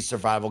these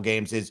survival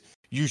games is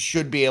you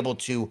should be able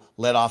to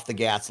let off the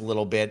gas a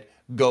little bit,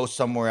 go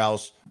somewhere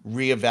else,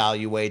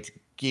 reevaluate,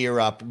 gear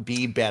up,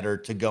 be better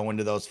to go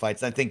into those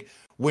fights. And I think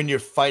when you're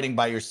fighting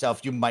by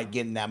yourself, you might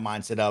get in that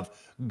mindset of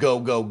go,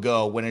 go,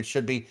 go, when it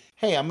should be,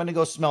 hey, I'm going to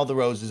go smell the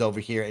roses over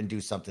here and do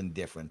something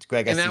different.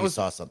 Greg, I see you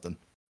saw something.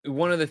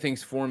 One of the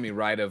things for me,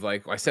 right, of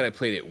like, I said I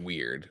played it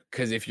weird,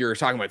 because if you're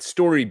talking about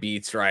story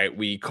beats, right,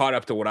 we caught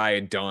up to what I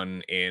had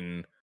done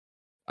in,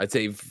 I'd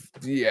say,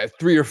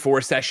 3 or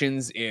 4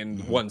 sessions in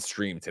one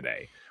stream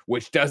today,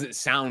 which doesn't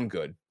sound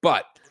good,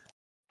 but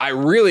I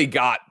really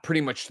got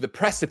pretty much to the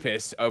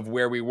precipice of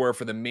where we were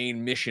for the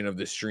main mission of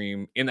the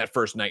stream in that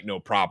first night, no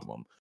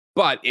problem.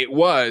 But it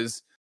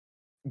was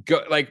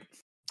like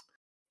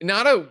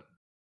not a,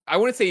 I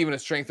wouldn't say even a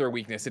strength or a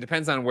weakness. It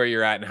depends on where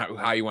you're at and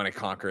how you want to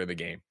conquer the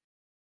game.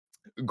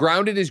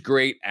 Grounded is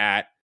great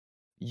at,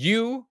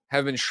 you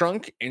have been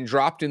shrunk and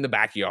dropped in the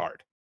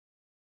backyard.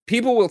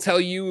 People will tell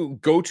you,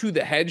 go to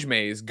the hedge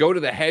maze, go to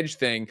the hedge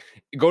thing,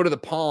 go to the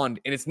pond,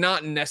 and it's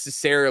not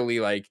necessarily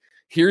like,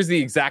 here's the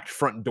exact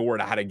front door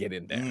to how to get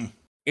in there.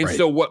 And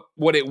so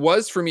what it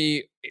was for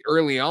me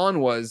early on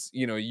was,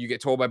 you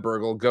get told by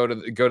Burgle, go to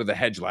the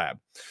hedge lab.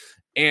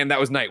 And that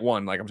was night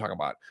 1, like I'm talking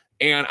about.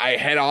 And I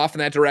head off in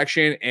that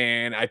direction,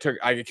 and I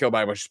get killed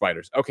by a bunch of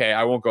spiders. Okay,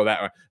 I won't go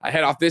that way. I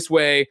head off this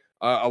way,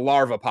 a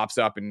larva pops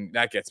up, and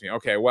that gets me.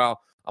 Okay, well,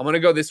 I'm going to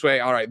go this way.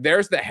 All right,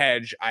 there's the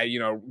hedge. I,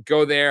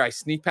 go there. I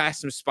sneak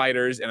past some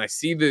spiders, and I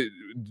see the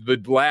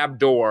lab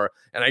door,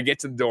 and I get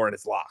to the door, and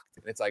it's locked.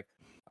 And it's like,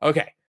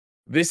 okay,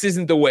 this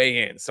isn't the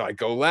way in. So I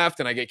go left,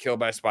 and I get killed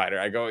by a spider.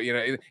 I go,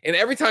 and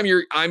every time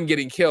I'm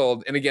getting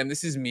killed, and again,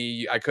 this is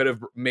me. I could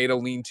have made a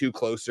lean to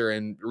closer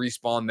and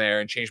respawn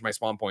there and change my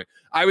spawn point.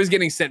 I was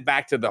getting sent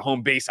back to the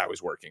home base I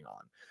was working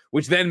on,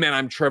 which then meant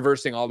I'm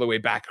traversing all the way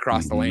back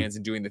across the lands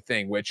and doing the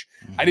thing, which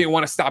I didn't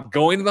want to stop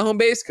going to the home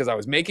base because I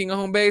was making a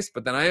home base,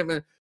 but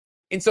then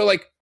and so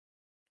like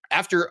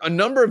after a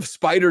number of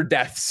spider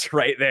deaths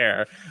right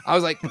there, I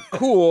was like,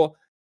 cool,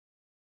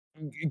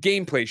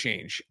 gameplay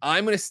change.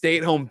 I'm going to stay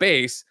at home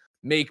base,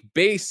 make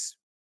base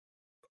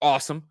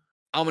awesome.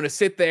 I'm going to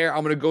sit there.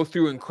 I'm going to go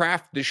through and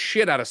craft the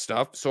shit out of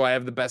stuff. So I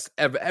have the best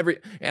and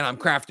I'm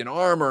crafting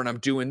armor and I'm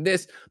doing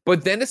this,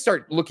 but then to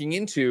start looking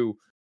into,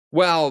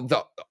 well,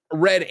 the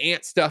red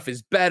ant stuff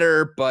is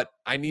better, but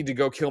I need to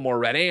go kill more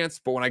red ants.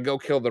 But when I go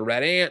kill the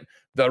red ant,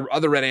 the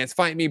other red ants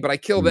fight me, but I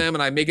kill them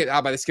and I make it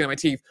out by the skin of my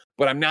teeth,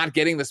 but I'm not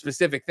getting the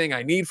specific thing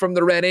I need from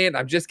the red ant.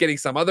 I'm just getting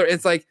some other.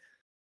 It's like,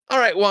 all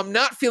right, well, I'm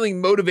not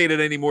feeling motivated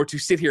anymore to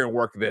sit here and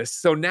work this.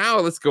 So now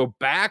let's go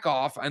back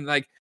off. And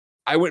like,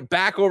 I went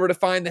back over to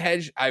find the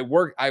hedge. I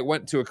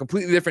went to a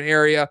completely different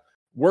area,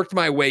 worked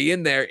my way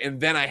in there.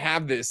 And then I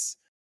have this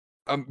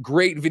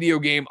great video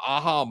game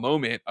aha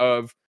moment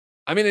of,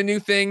 I'm in a new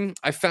thing.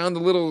 I found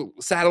the little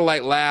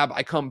satellite lab.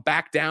 I come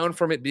back down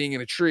from it being in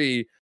a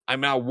tree.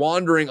 I'm now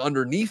wandering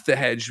underneath the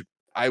hedge.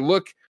 I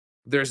look,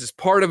 there's this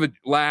part of a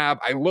lab.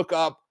 I look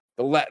up,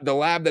 the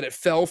lab that it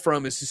fell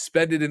from is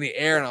suspended in the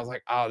air. And I was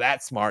like, oh,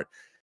 that's smart.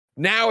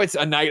 Now it's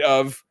a night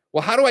of,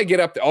 well, how do I get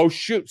up there? Oh,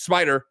 shoot,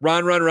 spider,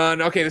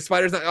 run. Okay, the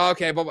spider's not,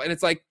 okay, blah, blah. And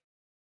it's like,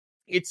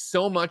 it's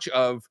so much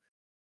of,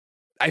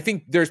 I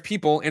think there's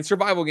people and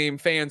survival game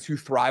fans who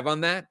thrive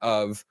on that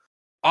of,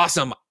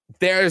 awesome,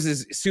 there's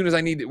as soon as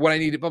I need what I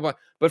need, blah, blah.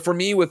 But for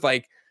me with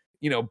like,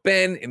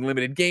 Ben and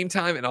limited game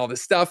time and all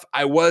this stuff,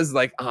 I was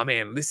like, oh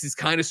man, this is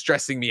kind of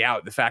stressing me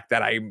out. The fact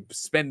that I'm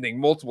spending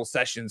multiple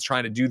sessions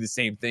trying to do the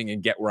same thing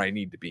and get where I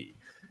need to be.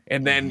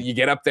 And then you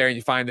get up there and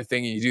you find the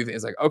thing and you do things.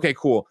 It's like, okay,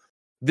 cool.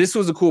 This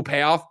was a cool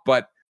payoff,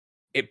 but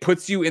it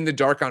puts you in the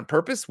dark on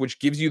purpose, which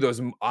gives you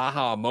those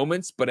aha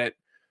moments. But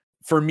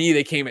for me,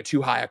 they came at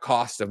too high a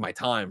cost of my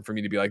time for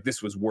me to be like,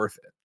 this was worth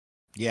it.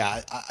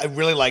 Yeah, I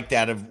really like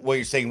that of what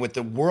you're saying with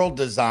the world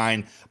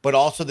design, but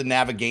also the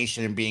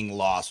navigation and being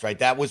lost, right?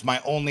 That was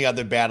my only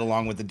other bad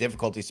along with the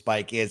difficulty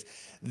spike is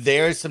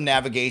there's some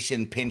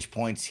navigation pinch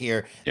points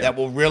here that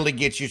will really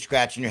get you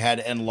scratching your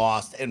head and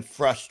lost and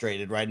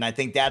frustrated, right? And I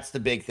think that's the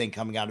big thing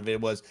coming out of it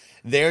was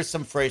there's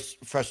some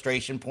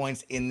frustration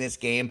points in this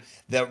game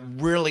that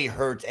really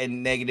hurt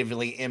and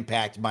negatively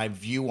impact my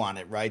view on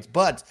it, right?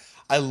 But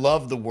I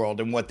love the world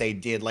and what they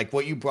did. Like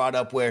what you brought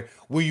up where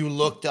you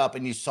looked up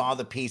and you saw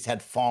the piece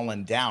had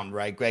fallen down,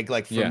 right, Greg?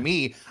 Like for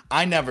me,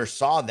 I never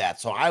saw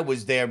that. So I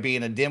was there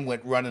being a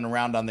dimwit running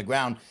around on the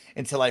ground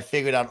until I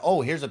figured out,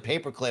 oh, here's a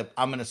paperclip.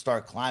 I'm going to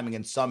start climbing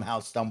and somehow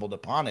stumbled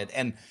upon it.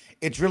 And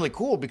it's really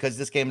cool because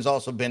this game has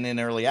also been in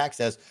early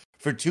access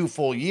for 2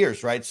 full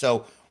years, right?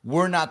 So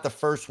we're not the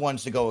first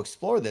ones to go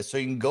explore this. So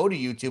you can go to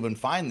YouTube and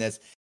find this.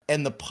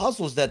 And the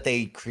puzzles that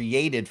they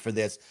created for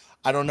this,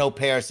 I don't know,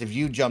 Paris, if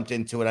you jumped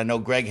into it. I know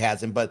Greg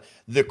hasn't, but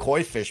the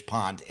koi fish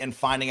pond and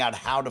finding out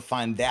how to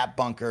find that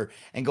bunker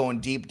and going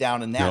deep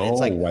down in that. No, it's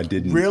like I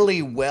didn't.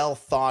 Really well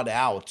thought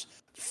out,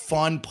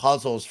 fun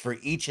puzzles for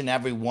each and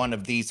every one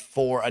of these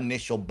 4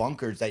 initial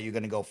bunkers that you're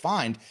going to go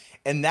find.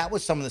 And that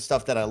was some of the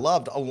stuff that I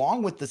loved,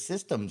 along with the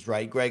systems,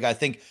 right, Greg? I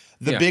think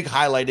the big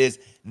highlight is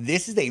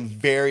this is a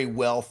very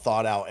well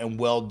thought out and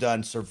well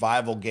done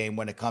survival game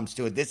when it comes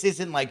to it. This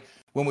isn't like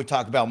when we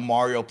talk about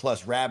Mario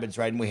plus Rabbids,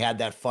 right? And we had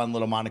that fun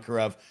little moniker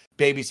of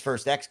Baby's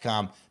first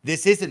XCOM.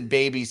 This isn't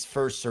Baby's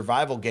first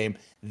survival game.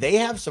 They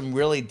have some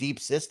really deep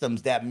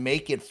systems that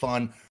make it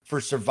fun for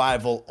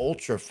survival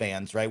ultra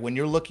fans, right? When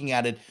you're looking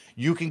at it,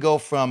 you can go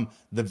from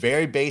the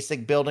very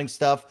basic building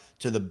stuff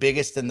to the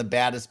biggest and the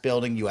baddest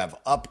building. You have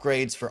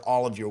upgrades for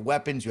all of your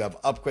weapons. You have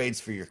upgrades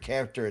for your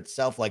character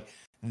itself. Like,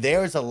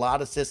 there's a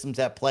lot of systems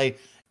at play.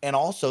 And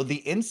also the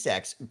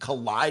insects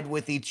collide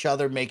with each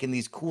other, making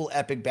these cool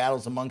epic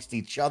battles amongst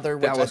each other,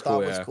 which I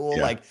thought was cool.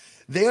 Yeah. Like,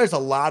 there's a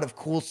lot of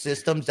cool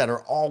systems that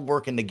are all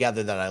working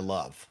together that I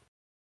love.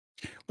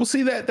 Well,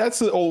 see, that's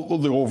the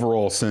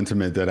overall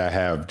sentiment that I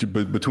have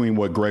between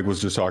what Greg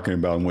was just talking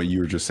about and what you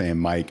were just saying,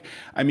 Mike.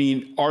 I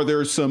mean, are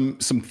there some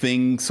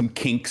things, some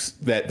kinks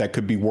that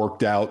could be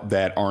worked out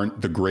that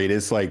aren't the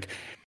greatest? Like,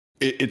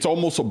 it's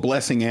almost a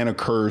blessing and a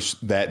curse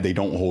that they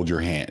don't hold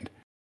your hand.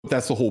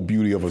 That's the whole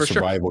beauty of a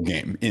survival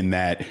game, in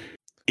that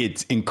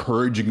it's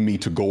encouraging me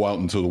to go out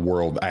into the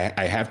world.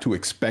 I have to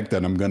expect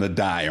that I'm going to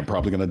die. I'm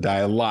probably going to die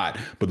a lot,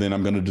 but then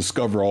I'm going to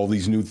discover all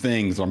these new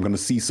things. I'm going to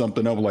see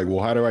something up like,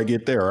 well, how do I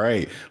get there? All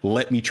right,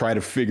 let me try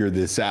to figure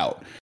this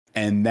out.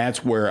 And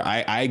that's where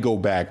I go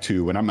back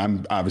to, and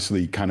I'm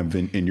obviously kind of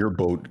in your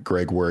boat,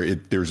 Greg, where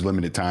there's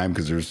limited time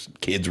because there's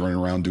kids running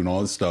around doing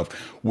all this stuff,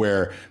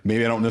 where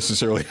maybe I don't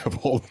necessarily have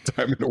all the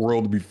time in the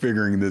world to be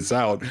figuring this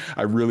out.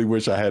 I really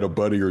wish I had a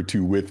buddy or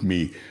two with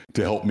me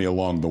to help me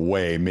along the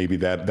way. Maybe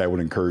that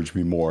would encourage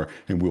me more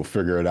and we'll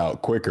figure it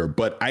out quicker.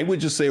 But I would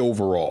just say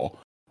overall,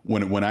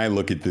 when I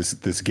look at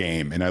this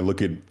game and I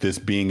look at this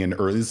being in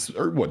early,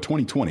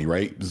 2020,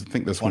 right? I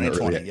think that's when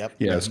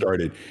it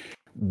started.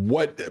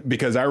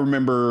 Because I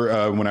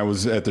remember when I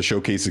was at the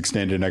Showcase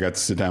Extended, I got to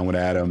sit down with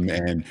Adam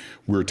and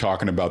we were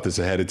talking about this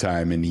ahead of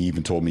time. And he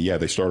even told me,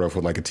 they start off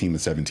with like a team of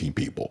 17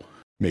 people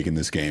making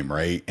this game,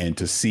 right? And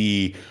to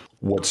see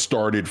what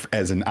started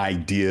as an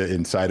idea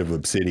inside of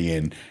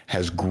Obsidian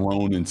has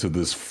grown into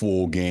this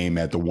full game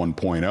at the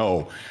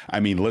 1.0. I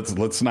mean,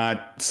 let's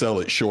not sell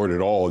it short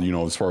at all,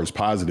 as far as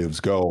positives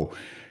go.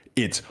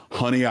 It's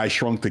Honey, I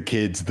Shrunk the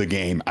Kids, the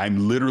game.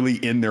 I'm literally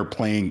in there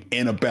playing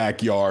in a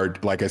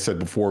backyard, like I said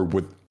before,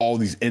 with all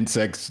these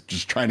insects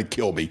just trying to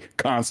kill me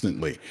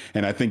constantly.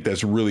 And I think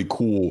that's really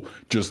cool,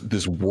 just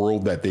this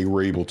world that they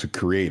were able to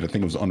create. I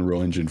think it was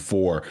Unreal Engine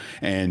 4.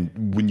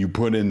 And when you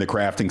put in the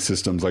crafting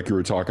systems, like you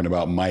were talking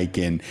about, Mike,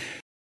 and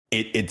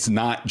it's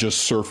not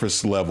just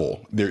surface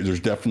level. There's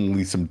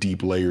definitely some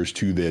deep layers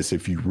to this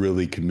if you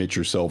really commit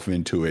yourself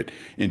into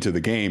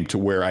the game, to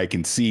where I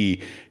can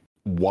see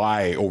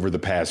why over the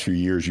past few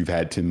years you've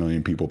had 10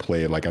 million people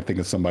play it. Like, I think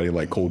of somebody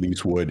like Colt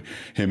Eastwood,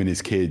 him and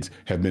his kids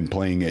have been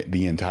playing it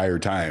the entire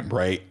time,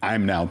 right?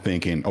 I'm now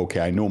thinking,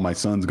 okay, I know my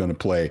son's going to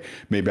play.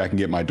 Maybe I can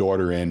get my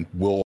daughter in.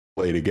 We'll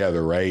play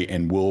together, right?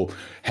 And we'll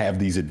have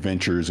these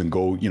adventures and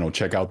go,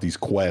 check out these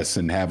quests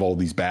and have all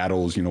these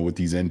battles, with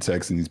these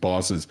insects and these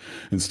bosses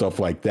and stuff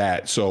like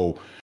that. So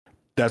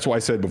that's why I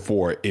said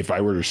before, if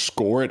I were to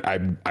score it, I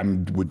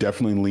would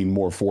definitely lean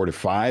more 4 to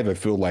 5. I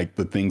feel like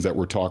the things that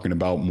we're talking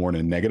about more in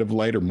a negative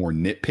light are more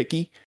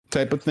nitpicky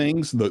type of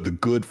things. The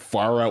good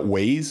far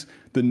outweighs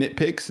the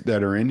nitpicks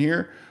that are in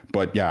here.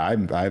 But yeah,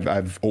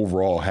 I've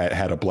overall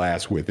had a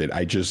blast with it.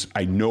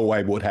 I know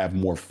I would have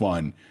more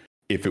fun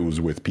if it was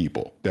with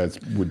people. That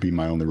would be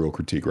my only real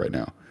critique right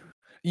now.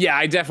 Yeah,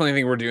 I definitely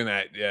think we're doing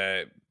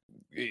that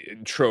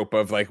trope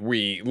of like,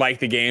 we like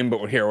the game,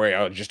 but here we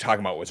are just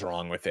talking about what's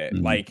wrong with it.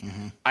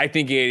 I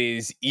think it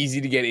is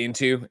easy to get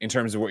into in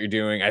terms of what you're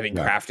doing. I think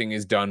crafting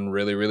is done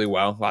really, really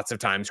well. Lots of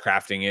times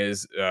crafting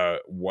is,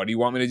 what do you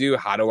want me to do?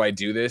 How do I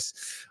do this?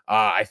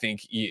 I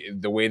think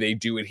the way they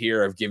do it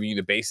here of giving you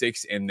the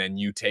basics and then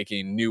you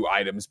taking new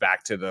items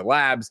back to the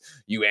labs,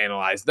 you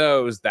analyze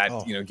those, that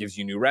gives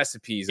you new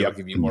recipes. It'll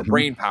give you more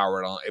brain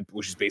power,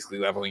 which is basically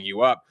leveling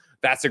you up.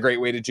 That's a great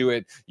way to do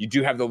it. You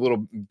do have the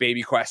little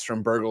baby quests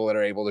from Burgle that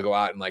are able to go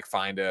out and like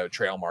find a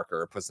trail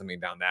marker or put something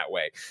down that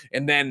way.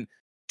 And then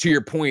to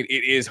your point,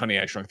 it is Honey,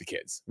 I Shrunk the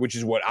Kids, which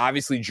is what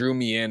obviously drew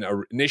me in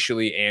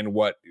initially and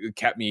what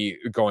kept me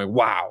going,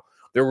 wow.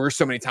 There were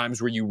so many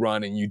times where you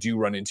run and you do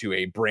run into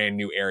a brand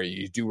new area.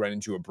 You do run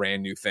into a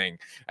brand new thing.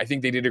 I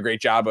think they did a great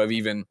job of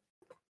even,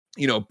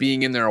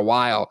 being in there a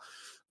while,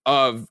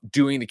 of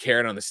doing the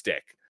carrot on the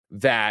stick.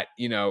 That,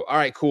 all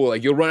right, cool.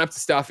 Like, you'll run up to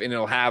stuff and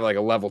it'll have like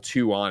a level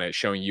 2 on it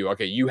showing you,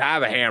 okay, you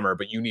have a hammer,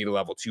 but you need a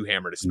level 2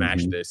 hammer to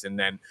smash this. And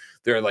then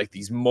there are like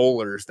these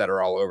molars that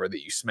are all over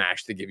that you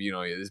smash to give you,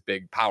 this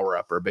big power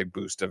up or a big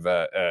boost of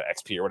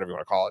XP or whatever you want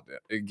to call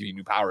it, give you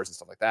new powers and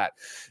stuff like that.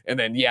 And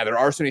then, there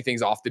are so many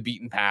things off the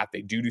beaten path.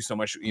 They do so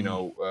much,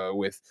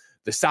 with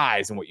the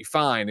size and what you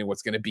find and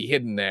what's going to be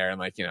hidden there. And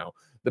like,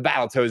 the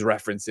Battletoads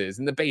references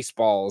and the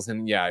baseballs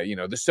and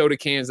the soda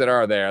cans that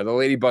are there, the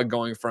ladybug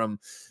going from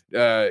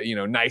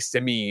nice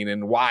to mean,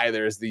 and why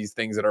there's these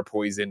things that are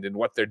poisoned and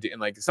what they're doing,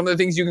 like some of the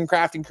things you can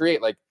craft and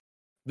create. Like,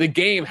 the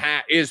game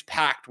is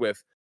packed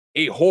with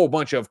a whole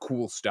bunch of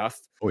cool stuff.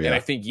 And I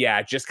think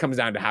it just comes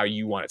down to how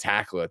you want to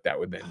tackle it. That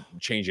would then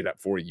change it up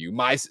for you.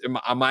 My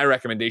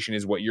recommendation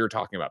is what you're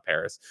talking about,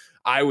 Paris.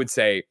 I would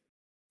say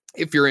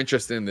if you're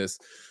interested in this,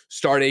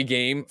 start a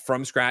game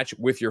from scratch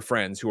with your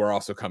friends who are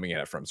also coming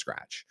at it from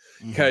scratch.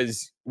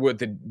 Because with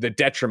the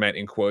detriment,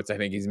 in quotes, I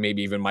think is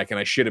maybe even Mike and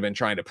I should have been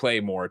trying to play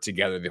more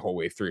together the whole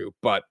way through.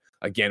 But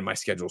again, my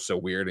schedule's so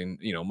weird, and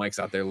Mike's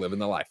out there living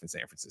the life in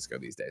San Francisco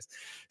these days.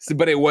 So,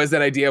 but it was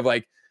that idea of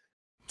like,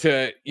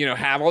 to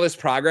have all this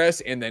progress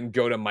and then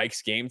go to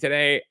Mike's game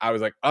today. I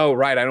was like, oh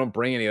right, I don't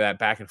bring any of that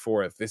back and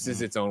forth. This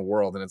is its own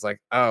world. And it's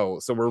like, oh,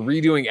 so we're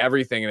redoing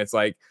everything. And it's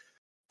like,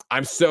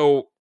 I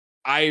feel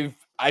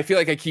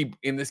like I keep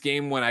in this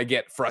game, when I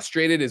get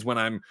frustrated is when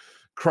I'm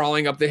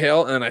crawling up the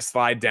hill and then I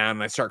slide down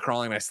and I start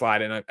crawling and I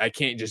slide, and I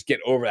can't just get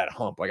over that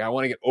hump. Like I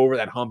want to get over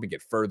that hump and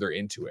get further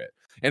into it.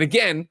 And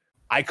again,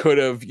 I could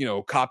have,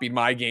 copied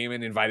my game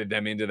and invited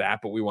them into that,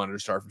 but we wanted to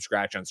start from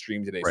scratch on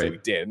stream today. Right. So we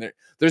did. And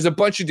there's a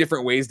bunch of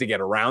different ways to get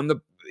around the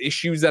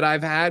issues that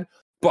I've had.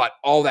 But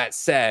all that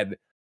said,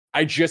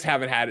 I just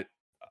haven't had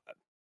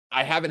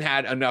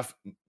enough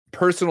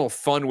personal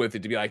fun with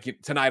it to be like,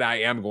 tonight I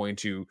am going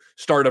to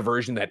start a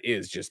version that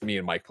is just me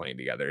and Mike playing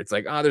together. It's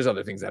like, there's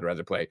other things I'd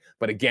rather play.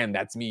 But again,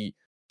 that's me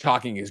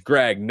talking as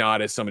Greg,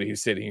 not as somebody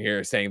who's sitting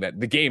here saying that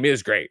the game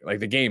is great. Like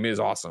the game is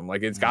awesome.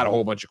 Like it's got a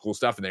whole bunch of cool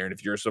stuff in there. And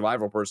if you're a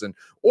survival person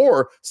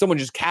or someone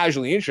just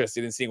casually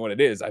interested in seeing what it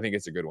is, I think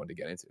it's a good one to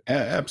get into.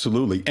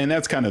 Absolutely. And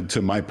that's kind of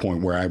to my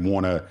point where I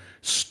want to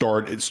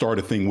start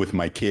a thing with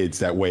my kids.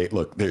 That way,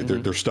 look,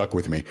 they're stuck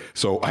with me.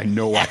 So I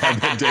know I have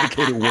a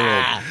dedicated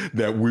world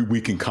that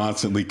we can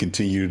constantly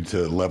continue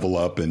to level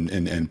up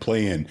and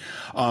play in.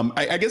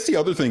 I guess the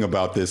other thing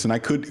about this, and I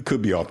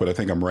could be off, but I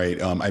think I'm right.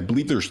 I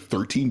believe there's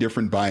 13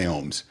 different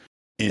biomes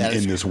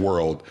in this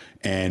world,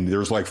 and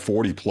there's like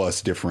 40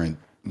 plus different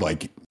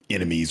like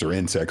enemies or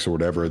insects or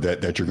whatever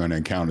that you're going to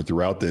encounter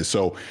throughout this.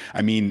 So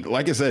I mean,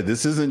 like I said,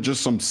 this isn't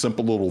just some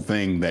simple little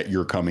thing that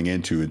you're coming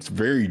into. It's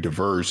very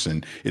diverse,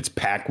 and it's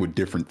packed with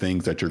different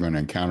things that you're going to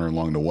encounter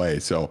along the way.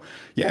 So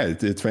yeah,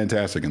 it's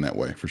fantastic in that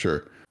way for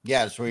sure.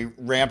 Yeah, so we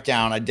ramp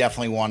down. I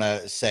definitely want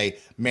to say,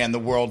 man, the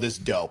world is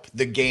dope.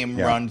 The game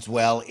runs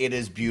well. It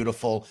is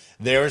beautiful.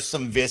 There are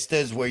some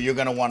vistas where you're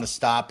going to want to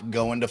stop,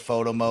 go into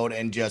photo mode,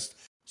 and just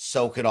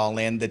soak it all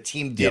in. The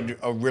team did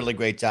a really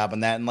great job on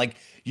that. And like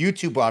you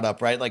two brought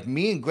up, right? Like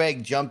me and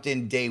Greg jumped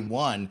in day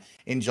one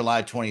in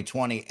July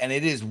 2020, and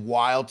it is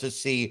wild to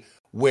see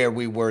where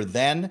we were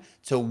then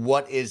to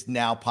what is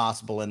now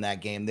possible in that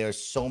game. There's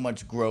so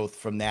much growth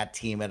from that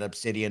team at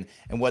Obsidian,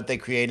 and what they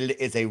created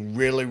is a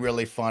really,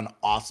 really fun,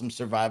 awesome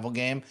survival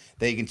game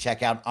that you can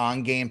check out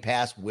on Game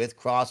Pass with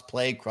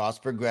cross-play,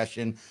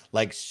 cross-progression,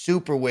 like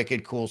super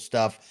wicked cool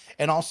stuff.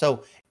 And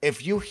also,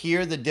 if you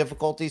hear the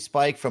difficulty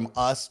spike from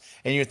us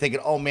and you're thinking,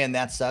 oh man,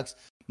 that sucks,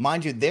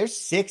 mind you, there's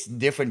 6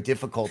 different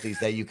difficulties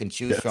that you can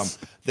choose from.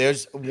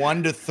 There's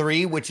 1 to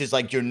 3, which is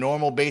like your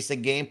normal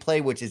basic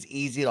gameplay, which is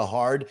easy to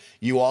hard.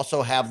 You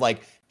also have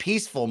like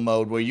peaceful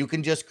mode where you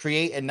can just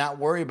create and not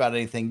worry about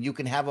anything. You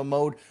can have a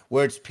mode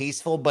where it's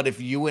peaceful, but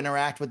if you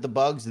interact with the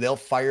bugs, they'll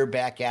fire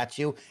back at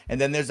you. And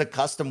then there's a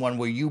custom one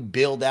where you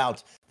build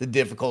out the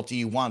difficulty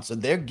you want. So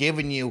they're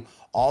giving you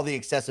all the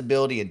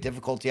accessibility and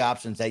difficulty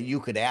options that you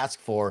could ask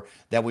for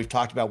that we've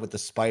talked about with the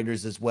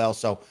spiders as well.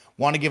 So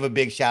want to give a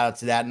big shout out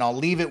to that. And I'll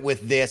leave it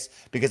with this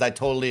because I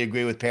totally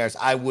agree with Paris.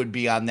 I would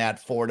be on that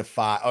 4 to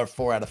 5 or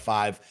 4 out of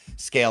 5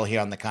 scale here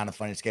on the Kind of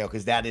Funny scale,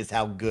 because that is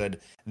how good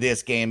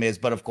this game is.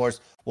 But of course,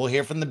 we'll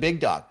hear from the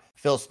big dog,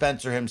 Phil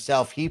Spencer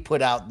himself. He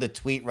put out the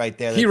tweet right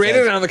there. He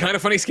rated it on the Kind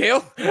of Funny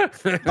scale.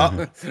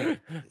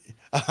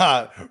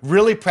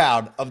 Really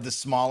proud of the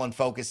small and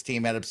focused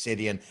team at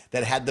Obsidian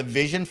that had the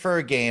vision for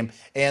a game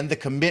and the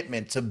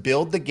commitment to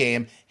build the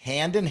game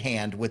hand in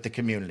hand with the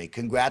community.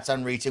 Congrats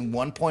on reaching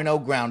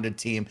 1.0 Grounded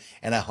team,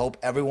 and I hope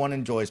everyone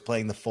enjoys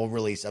playing the full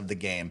release of the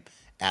game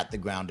at the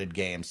Grounded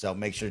game. So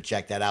make sure to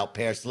check that out.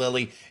 Paris,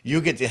 Lily,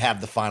 you get to have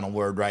the final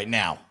word right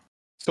now.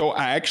 So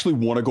I actually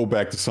want to go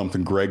back to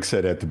something Greg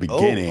said at the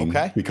beginning,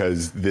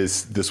 because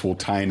this will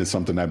tie into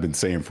something I've been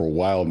saying for a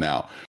while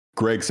now.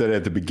 Greg said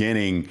at the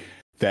beginning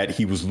that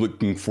he was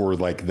looking for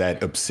like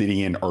that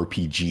Obsidian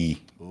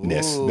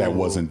RPG-ness that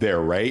wasn't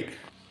there, right?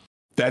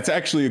 That's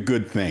actually a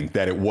good thing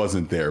that it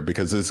wasn't there,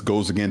 because this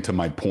goes again to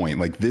my point.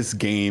 Like this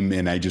game,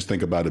 and I just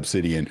think about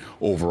Obsidian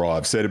overall.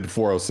 I've said it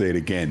before, I'll say it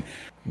again.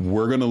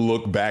 We're going to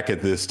look back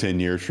at this 10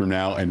 years from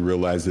now and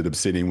realize that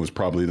Obsidian was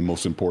probably the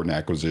most important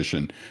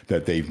acquisition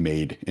that they've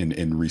made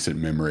in recent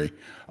memory,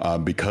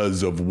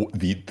 because of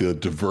the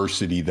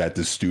diversity that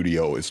the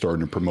studio is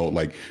starting to promote.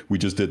 Like we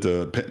just did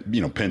the,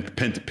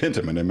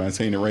 Pentiment. Am I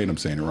saying it right? I'm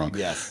saying it wrong.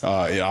 Yes.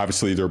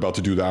 Obviously, they're about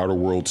to do the Outer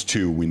Worlds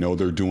 2. We know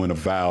they're doing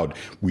Avowed.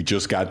 We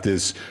just got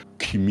this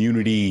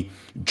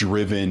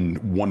community-driven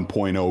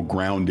 1.0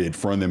 Grounded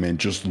from them, and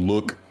just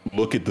look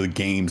at the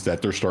games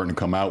that they're starting to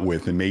come out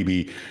with, and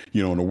maybe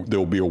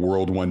there'll be a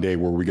world one day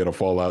where we get a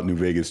Fallout New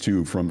Vegas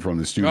 2 from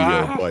the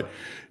studio. But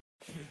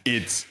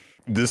it's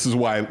this is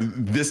why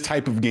this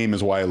type of game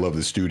is why I love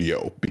the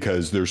studio,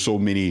 because there's so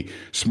many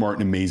smart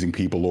and amazing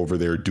people over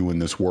there doing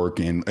this work.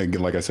 And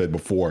again, like I said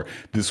before,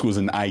 this was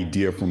an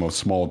idea from a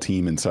small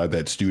team inside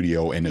that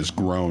studio and has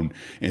grown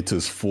into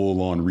this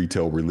full on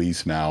retail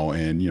release now.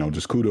 And,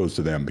 just kudos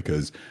to them,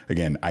 because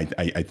again, I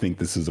think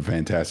this is a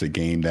fantastic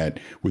game that,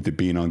 with it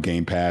being on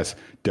Game Pass,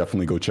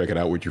 definitely go check it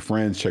out with your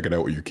friends, check it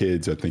out with your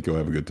kids. I think you'll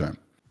have a good time.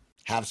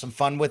 Have some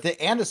fun with it.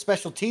 And a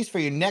special tease for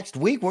you next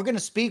week. We're going to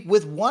speak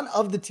with one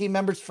of the team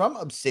members from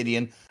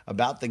Obsidian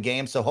about the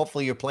game. So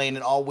hopefully you're playing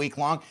it all week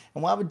long,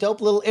 and we'll have a dope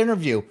little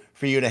interview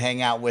for you to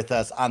hang out with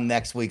us on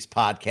next week's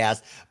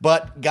podcast.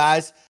 But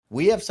guys,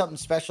 we have something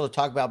special to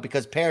talk about,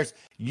 because Paris,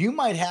 you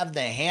might have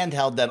the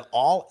handheld that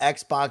all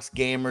Xbox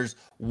gamers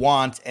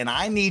want, and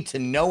I need to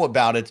know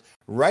about it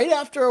right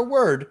after a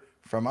word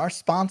from our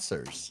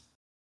sponsors.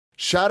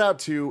 Shout out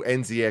to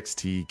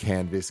NZXT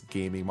Canvas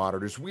gaming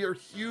monitors. We are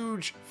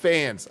huge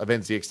fans of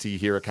NZXT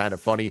here at Kind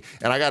of Funny.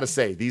 And I got to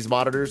say, these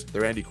monitors,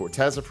 they're Andy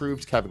Cortez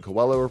approved, Kevin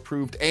Coelho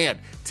approved, and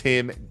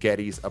Tim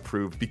Geddes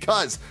approved,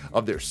 because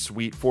of their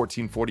sweet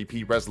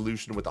 1440p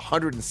resolution with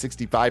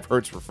 165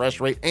 hertz refresh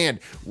rate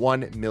and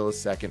 1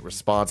 millisecond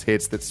response.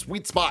 Hits that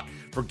sweet spot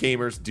for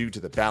gamers due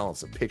to the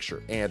balance of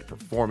picture and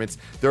performance.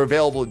 They're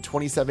available in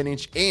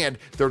 27-inch and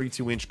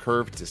 32-inch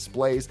curved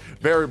displays,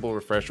 variable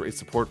refresh rate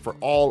support for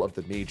all of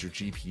the major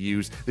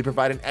GPUs. They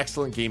provide an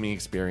excellent gaming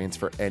experience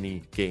for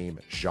any game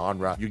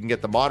genre. You can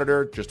get the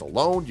monitor just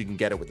alone, you can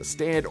get it with a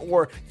stand,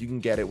 or you can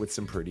get it with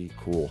some pretty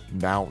cool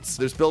mounts.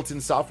 There's built-in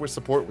software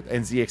support with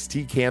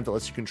NZXT Cam that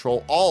lets you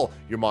control all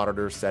your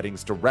monitor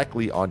settings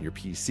directly on your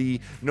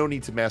PC. No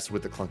need to mess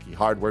with the clunky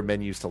hardware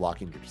menus to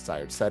lock in your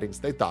desired settings.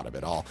 They thought of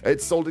it all.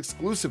 It's sold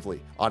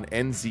exclusively on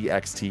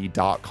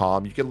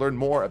nzxt.com. You can learn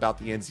more about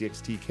the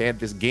NZXT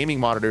Canvas gaming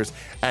monitors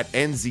at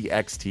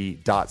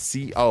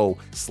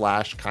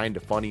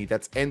nzxt.co/kindafunny.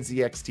 That's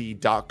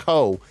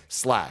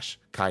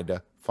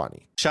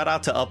nzxt.co/kindafunny. Shout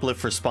out to Uplift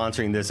for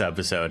sponsoring this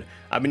episode.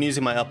 I've been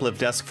using my Uplift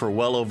desk for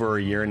well over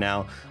a year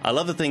now. I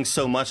love the thing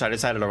so much I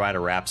decided to write a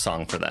rap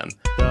song for them.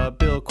 The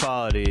build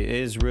quality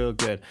is real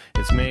good.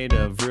 It's made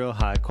of real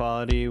high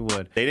quality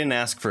wood. They didn't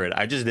ask for it,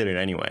 I just did it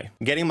anyway.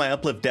 Getting my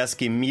Uplift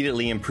desk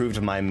immediately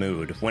improved my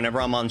mood. Whenever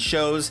I'm on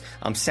shows,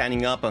 I'm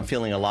standing up, I'm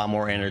feeling a lot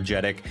more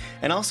energetic.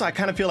 And also I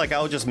kind of feel like I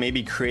was just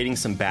maybe creating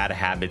some bad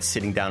habits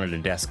sitting down at a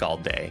desk all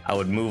day. I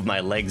would move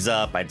my legs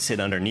up, I'd sit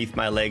underneath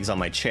my legs on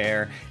my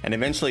chair, and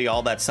eventually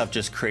all that stuff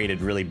just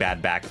created really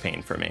bad back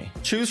pain for me.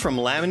 Choose from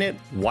laminate,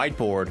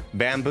 whiteboard,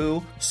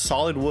 bamboo,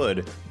 solid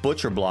wood,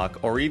 butcher block,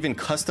 or even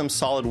custom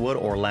solid wood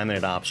or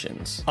laminate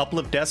options.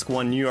 Uplift Desk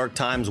won New York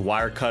Times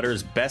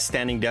Wirecutter's Best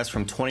Standing Desk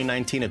from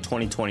 2019 to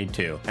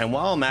 2022. And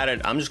while I'm at it,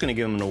 I'm just going to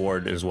give them an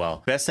award as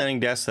well. Best standing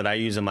desk that I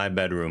use in my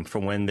bedroom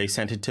from when they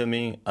sent it to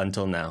me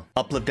until now.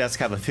 Uplift Desk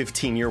have a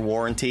 15-year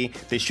warranty.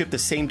 They ship the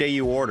same day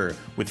you order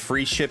with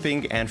free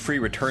shipping and free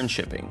return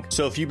shipping.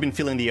 So if you've been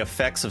feeling the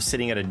effects of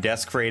sitting at a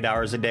desk for 8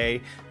 hours a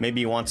day,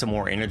 maybe you want some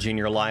more energy in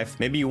your life,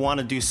 maybe you want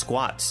to do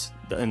squats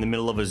in the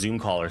middle of a Zoom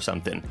call or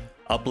something,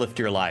 uplift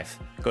your life.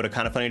 Go to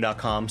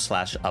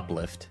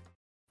kindafunny.com/uplift.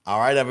 All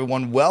right,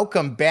 everyone,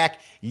 welcome back.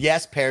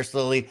 Yes, Paris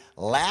Lily,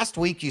 last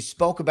week you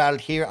spoke about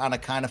it here on a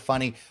Kind of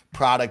Funny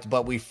product,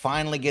 but we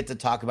finally get to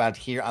talk about it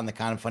here on the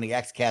Kind of Funny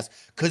Xcast,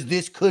 because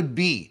this could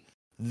be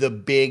the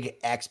big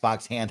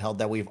Xbox handheld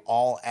that we've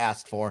all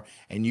asked for,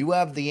 and you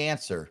have the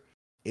answer.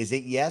 Is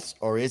it yes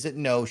or is it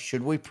no?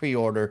 Should we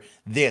pre-order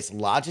this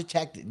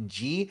Logitech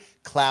G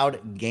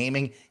Cloud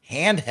gaming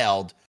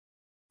handheld?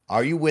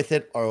 Are you with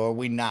it or are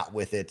we not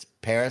with it?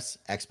 Paris,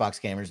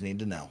 Xbox gamers need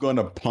to know. I'm going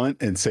to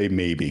punt and say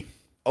maybe.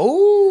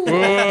 Oh,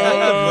 maybe.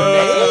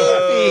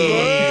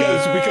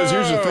 Because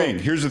here's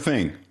the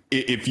thing.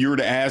 If you were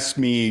to ask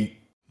me,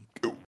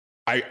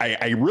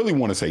 I really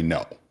want to say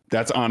no.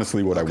 That's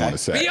honestly what I want to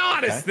say. Be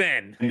honest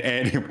then.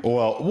 And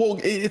well,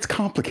 it's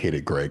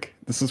complicated, Greg.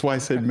 This is why I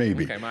said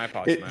maybe. Okay, my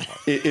apologies.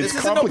 It's This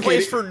isn't complicated. no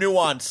place for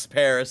nuance,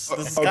 Paris.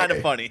 This is kind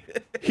of funny.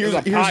 Here's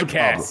the problem.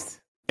 Podcast.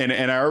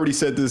 And I already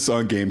said this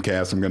on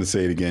Gamecast. I'm going to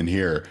say it again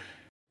here.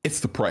 It's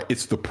the price.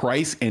 It's the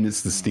price, and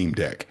it's the Steam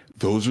Deck.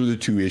 Those are the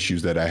two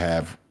issues that I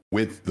have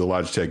with the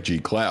Logitech G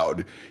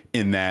Cloud.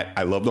 In that,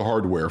 I love the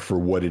hardware for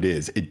what it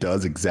is. It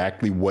does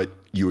exactly what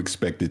you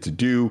expect it to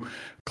do.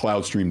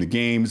 Cloud stream the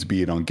games,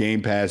 be it on Game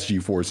Pass,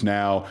 GeForce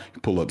Now,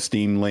 pull up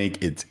Steam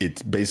Link.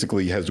 It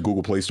basically has the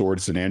Google Play Store.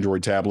 It's an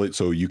Android tablet,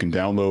 so you can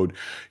download,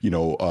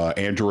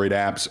 Android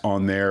apps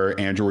on there,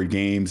 Android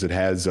games. It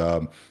has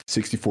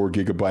 64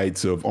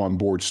 gigabytes of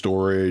onboard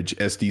storage,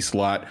 SD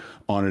slot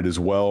on it as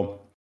well.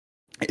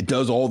 It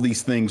does all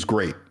these things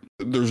great.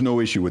 There's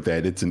no issue with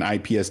that. It's an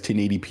IPS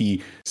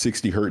 1080p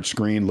 60 hertz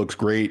screen, looks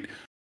great.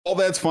 All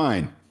that's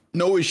fine.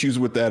 No issues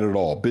with that at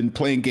all. Been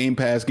playing Game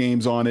Pass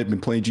games on it,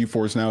 been playing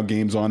GeForce Now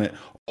games on it.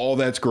 All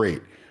that's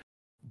great.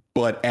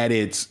 But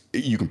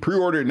you can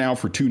pre-order it now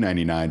for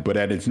 $299, but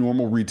at its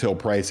normal retail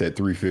price at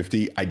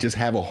 $350, I just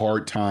have a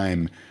hard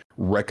time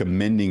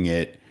recommending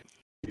it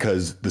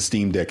because the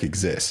Steam Deck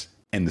exists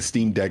and the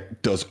Steam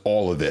Deck does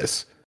all of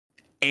this.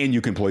 and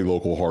you can play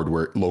local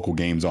hardware, local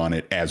games on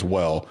it as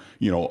well.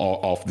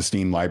 Off the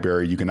Steam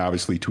library, you can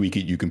obviously tweak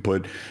it. You can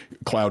put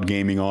cloud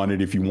gaming on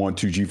it if you want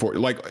to. G4,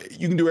 like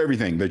you can do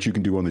everything that you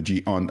can do on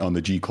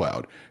the G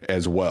Cloud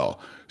as well.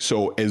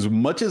 So as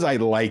much as I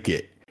like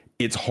it,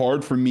 it's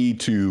hard for me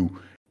to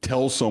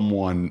tell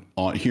someone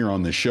here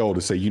on the show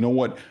to say, you know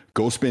what,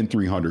 go spend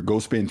 $300, go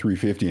spend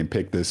 $350 and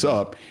pick this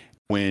up,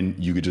 when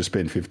you could just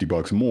spend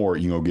 $50 more,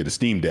 get a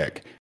Steam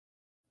Deck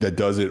that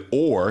does it.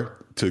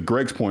 Or to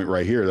Greg's point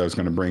right here that I was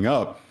going to bring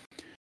up,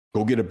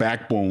 go get a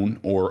Backbone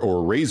or a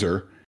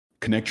Razer,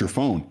 connect your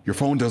phone. Your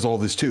phone does all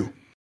this too.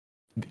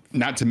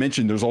 Not to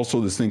mention, there's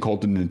also this thing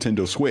called the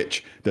Nintendo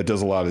Switch that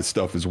does a lot of this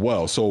stuff as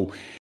well. So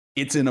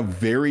it's in a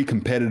very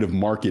competitive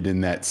market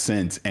in that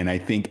sense. And I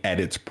think at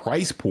its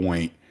price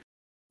point,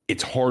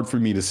 it's hard for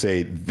me to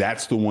say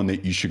that's the one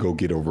that you should go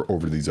get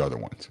over these other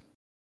ones.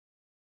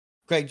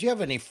 Greg, do you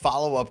have any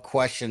follow-up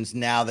questions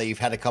now that you've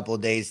had a couple of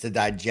days to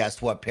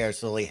digest what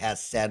Paris Lilly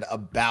has said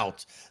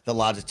about the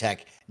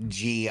Logitech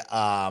G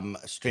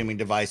streaming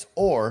device?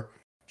 Or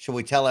should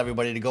we tell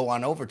everybody to go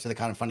on over to the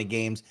Kind of Funny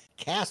Games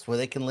cast where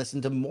they can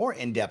listen to more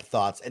in-depth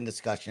thoughts and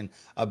discussion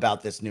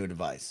about this new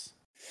device?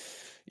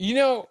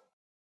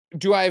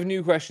 Do I have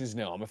new questions?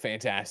 No, I'm a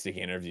fantastic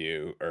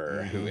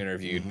interviewer who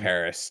interviewed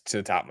Paris to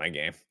the top of my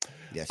game.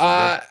 Yes,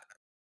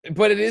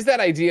 but it is that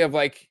idea of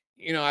like,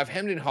 I've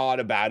hemmed and hawed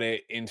about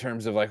it in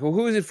terms of like, well,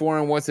 who is it for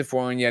and what's it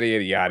for and yada,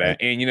 yada, yada.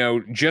 Right.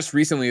 And, just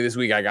recently this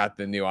week, I got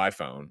the new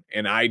iPhone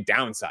and I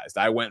downsized.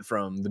 I went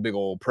from the big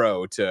old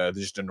Pro to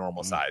just a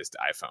normal sized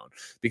iPhone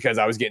because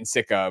I was getting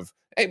sick of,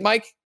 hey,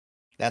 Mike,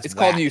 it's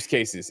called use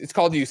cases. It's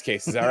called use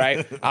cases. All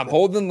right. I'm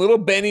holding little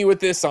Benny with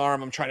this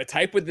arm. I'm trying to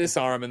type with this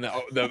arm, and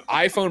the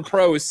iPhone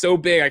Pro is so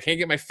big I can't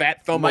get my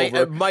fat thumb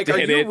over. Mike, are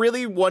you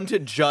really one to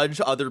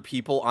judge other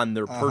people on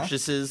their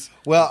purchases?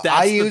 Well,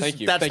 I use my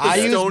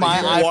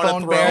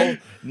iPhone Bear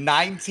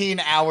 19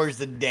 hours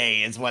a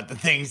day is what the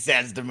thing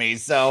says to me.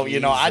 So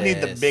I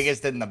need the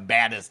biggest and the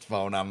baddest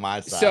phone on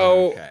my side.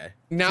 So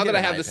now that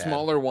I have the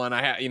smaller one,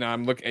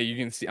 I'm looking. You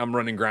can see I'm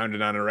running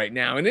grounded on it right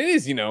now, and it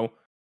is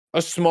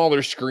a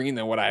smaller screen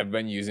than what I've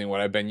been using, what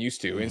I've been used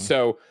to. And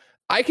so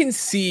I can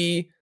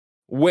see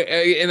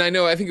and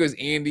I think it was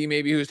Andy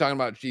maybe who was talking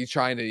about he's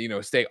trying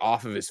to, stay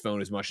off of his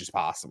phone as much as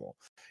possible.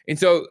 And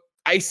so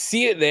I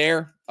see it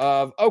there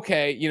of,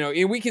 okay,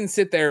 and we can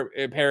sit there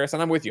in Paris,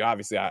 and I'm with you.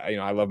 Obviously,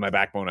 I love my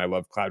Backbone. I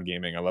love cloud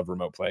gaming. I love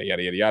remote play,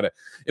 yada, yada, yada.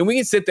 And we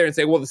can sit there and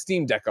say, well, the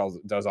Steam Deck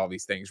does all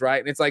these things, right?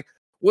 And it's like,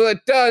 well, it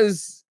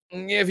does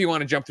if you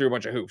want to jump through a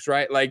bunch of hoops,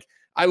 right? Like,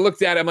 I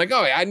looked at it, I'm like,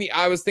 oh,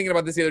 I was thinking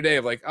about this the other day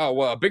of like, oh,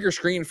 well, a bigger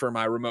screen for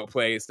my remote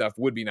play stuff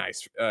would be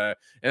nice. And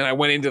I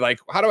went into like,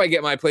 how do I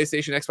get my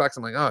PlayStation, Xbox?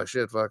 I'm like, oh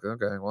shit, fuck,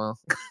 okay, well.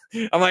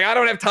 I'm like, I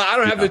don't have time. I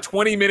don't have the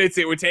 20 minutes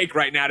it would take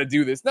right now to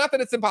do this. Not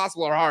that it's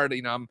impossible or hard.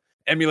 I'm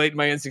emulating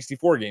my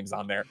N64 games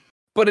on there.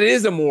 But it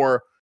is a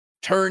more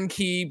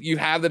turnkey, you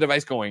have the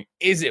device going.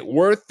 Is it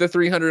worth the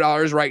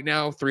 $300 right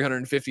now,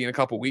 $350 in a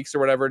couple weeks or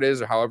whatever it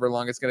is, or however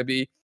long it's going to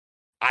be?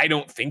 I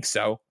don't think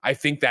so. I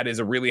think that is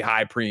a really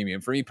high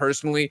premium. For me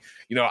personally,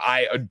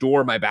 I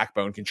adore my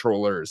Backbone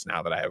controllers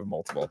now that I have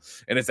multiple.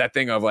 And it's that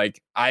thing of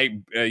like, I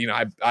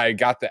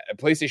got the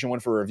PlayStation 1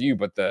 for review,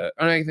 but I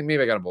think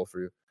maybe I got them both for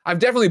you. I've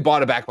definitely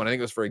bought a Backbone. I think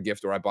it was for a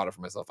gift or I bought it for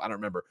myself. I don't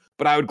remember.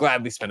 But I would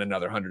gladly spend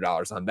another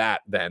 $100 on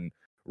that than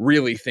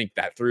really think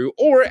that through.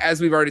 Or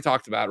as we've already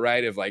talked about,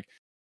 right, of like,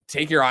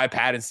 take your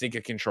iPad and sync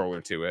a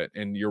controller to it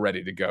and you're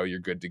ready to go. You're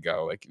good to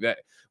go. Like that.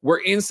 We're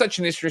in such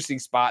an interesting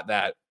spot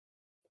that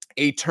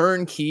a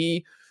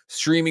turnkey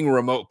streaming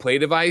remote play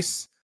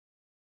device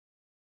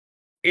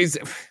there's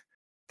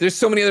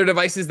so many other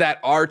devices that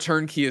are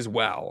turnkey as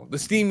well. The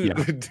Steam,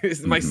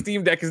 my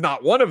Steam Deck is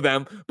not one of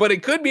them, but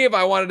it could be if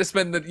I wanted to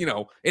spend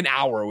an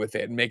hour with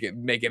it and make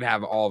it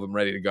have all of them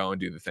ready to go and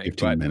do the thing.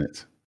 15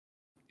 minutes.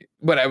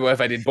 But if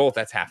I did both,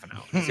 that's half an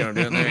hour. You see what I'm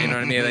doing there? You know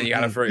what I mean? And then you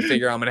got to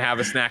figure I'm going to have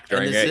a snack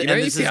during it.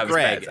 This is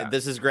Greg.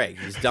 This is Greg.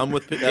 He's done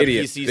with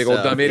idiot. PC big old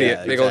stuff. dumb idiot.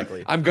 Yeah, big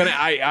exactly. old.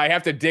 I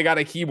have to dig out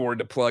a keyboard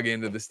to plug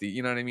into the Steam.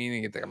 You know what I mean?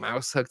 And get the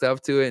mouse hooked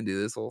up to it and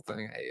do this whole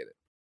thing. I hate it.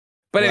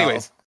 But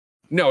anyways,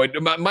 no,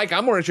 Mike,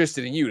 I'm more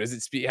interested in you. Does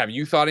it have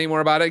you thought any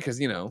more about it? Because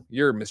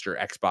you're Mr.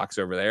 Xbox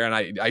over there,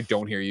 and I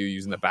don't hear you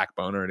using the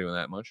Backbone or doing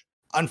that much.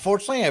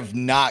 Unfortunately, I've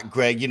not,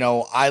 Greg.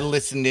 I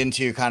listened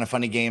into your Kind of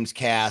Funny Games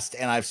cast,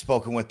 and I've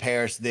spoken with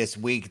Paris this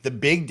week. The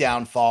big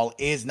downfall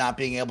is not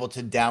being able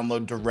to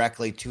download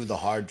directly to the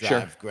hard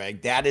drive,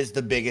 Greg. That is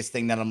the biggest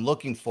thing that I'm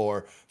looking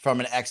for from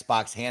an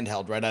Xbox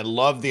handheld, right? I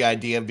love the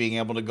idea of being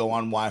able to go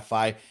on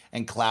Wi-Fi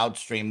and cloud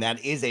stream.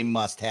 That is a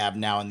must-have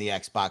now in the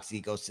Xbox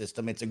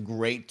ecosystem. It's a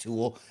great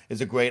tool.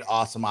 It's a great,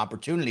 awesome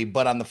opportunity.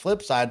 But on the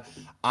flip side,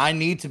 I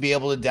need to be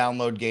able to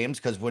download games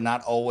because we're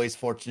not always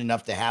fortunate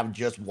enough to have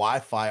just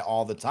Wi-Fi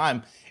all the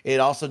time. It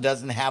also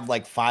doesn't have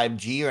like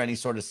 5G or any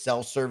sort of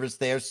cell service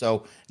there.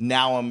 So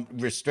now I'm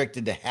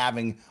restricted to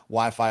having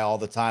Wi-Fi all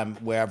the time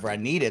wherever I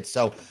need it.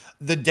 So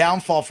the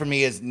downfall for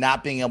me is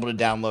not being able to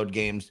download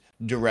games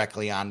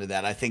directly onto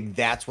that. I think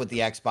that's what the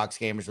Xbox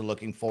gamers are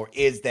looking for,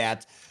 is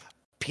that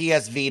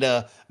PS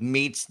Vita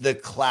meets the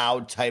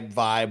cloud type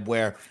vibe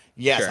where,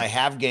 yes, I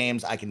have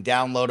games, I can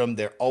download them,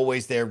 they're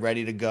always there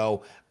ready to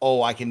go.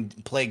 Oh, I can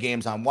play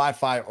games on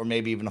Wi-Fi or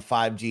maybe even a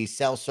 5G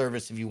cell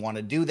service if you want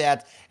to do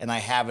that, and I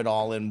have it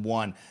all in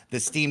one.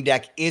 The Steam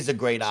Deck is a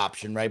great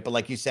option, right? But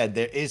like you said,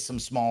 there is some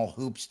small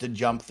hoops to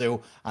jump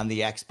through on the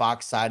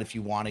Xbox side if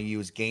you want to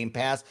use Game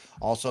Pass.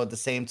 Also, at the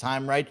same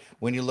time, right,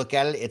 when you look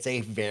at it, it's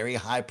a very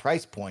high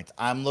price point.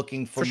 I'm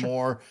looking for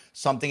more,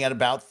 something at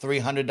about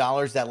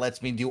 $300 that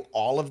lets me do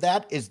all of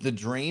that is the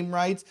dream,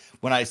 right?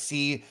 When I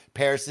see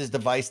Paris's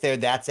device there,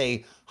 that's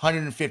a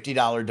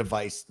 $150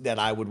 device that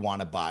I would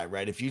want to buy,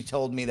 right? If you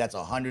told me that's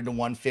 $100 to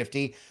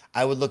 $150,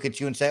 I would look at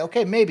you and say,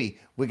 okay, maybe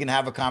we can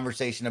have a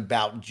conversation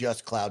about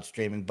just cloud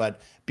streaming. But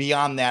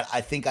beyond that,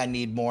 I think I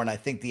need more, and I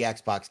think the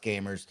Xbox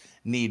gamers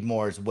need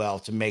more as well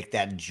to make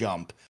that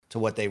jump to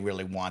what they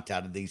really want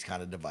out of these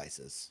kind of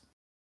devices.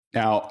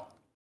 Now,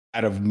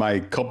 out of my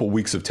couple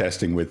weeks of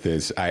testing with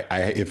this,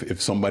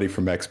 if somebody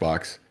from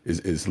Xbox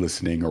is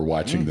listening or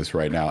watching this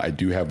right now, I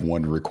do have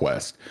one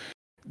request.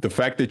 The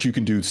fact that you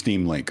can do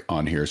Steam Link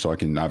on here, so I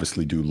can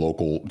obviously do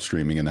local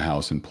streaming in the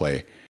house and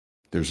play.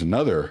 There's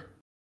another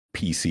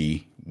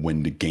PC,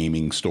 Windows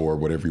gaming store,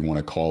 whatever you want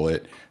to call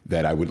it,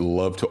 that I would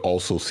love to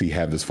also see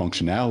have this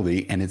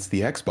functionality, and it's the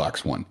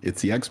Xbox one.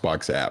 It's the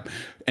Xbox app.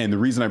 And the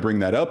reason I bring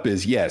that up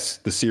is, yes,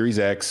 the Series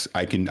X,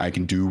 I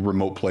can do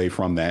remote play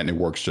from that, and it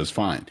works just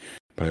fine.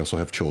 But I also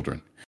have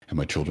children, and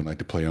my children like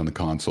to play on the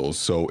consoles.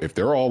 So if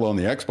they're all on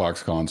the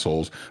Xbox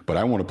consoles, but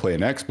I want to play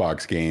an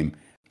Xbox game,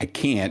 I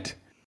can't,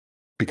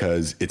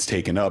 because it's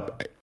taken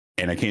up,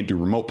 and I can't do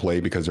remote play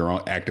because they're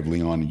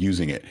actively on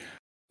using it.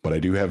 But I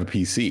do have a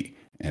PC,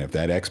 and if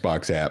that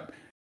Xbox app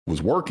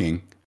was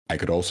working, I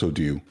could also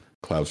do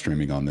cloud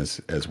streaming on this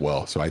as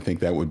well. So I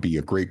think that would be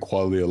a great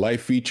quality of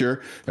life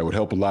feature that would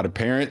help a lot of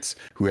parents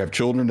who have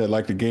children that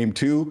like the game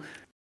too.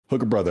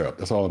 Hook a brother up.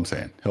 That's all I'm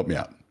saying. Help me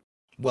out.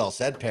 Well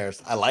said,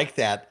 Paris. I like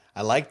that.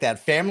 I like that.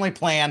 Family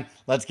plan.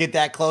 Let's get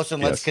that closer,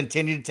 and let's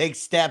continue to take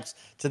steps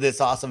to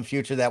this awesome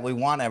future that we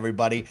want,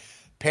 everybody.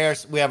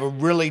 Paris, we have a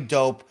really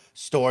dope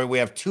story. We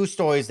have two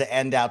stories to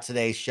end out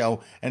today's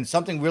show, and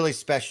something really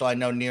special I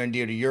know near and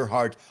dear to your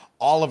heart.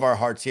 All of our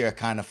hearts here are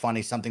kind of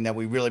funny, something that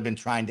we've really been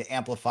trying to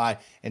amplify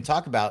and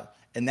talk about,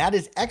 and that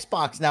is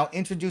Xbox now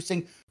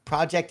introducing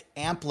Project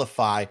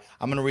Amplify.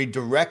 I'm going to read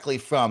directly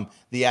from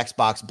the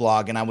Xbox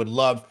blog, and I would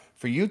love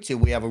for you two,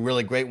 we have a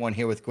really great one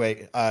here with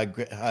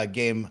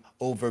Game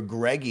Over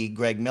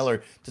Greg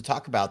Miller, to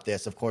talk about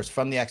this, of course,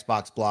 from the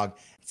Xbox blog.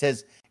 It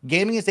says,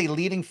 gaming is a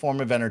leading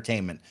form of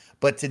entertainment,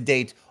 but to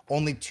date,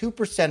 only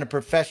 2% of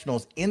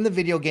professionals in the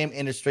video game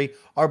industry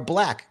are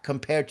Black,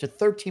 compared to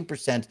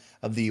 13%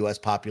 of the U.S.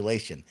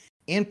 population.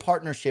 In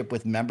partnership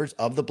with members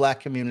of the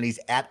Black communities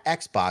at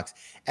Xbox,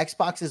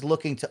 Xbox is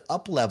looking to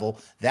up-level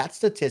that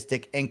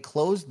statistic and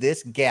close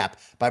this gap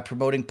by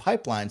promoting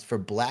pipelines for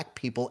Black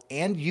people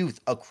and youth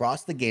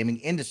across the gaming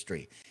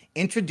industry.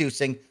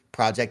 Introducing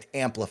Project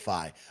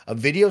Amplify, a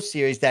video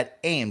series that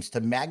aims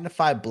to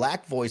magnify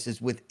Black voices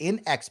within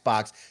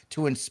Xbox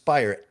to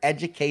inspire,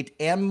 educate,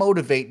 and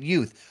motivate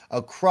youth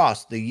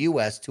across the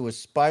U.S. to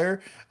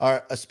aspire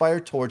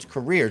towards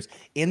careers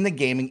in the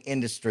gaming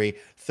industry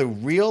through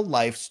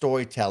real-life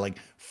storytelling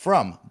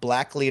from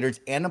Black leaders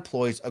and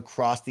employees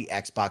across the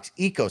Xbox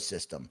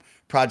ecosystem.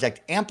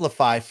 Project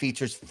Amplify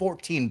features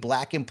 14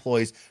 Black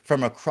employees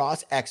from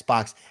across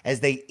Xbox as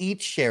they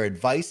each share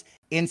advice,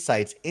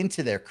 insights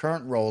into their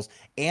current roles,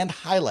 and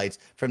highlights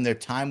from their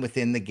time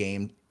within the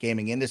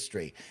gaming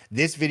industry.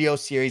 This video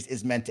series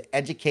is meant to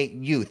educate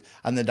youth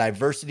on the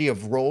diversity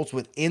of roles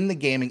within the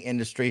gaming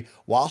industry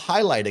while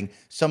highlighting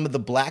some of the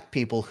Black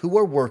people who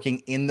are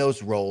working in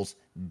those roles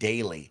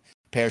daily.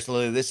 Paris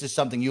Lily, this is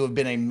something you have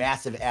been a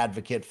massive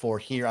advocate for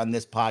here on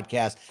this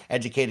podcast,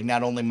 educating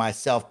not only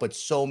myself, but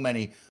so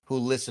many who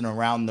listen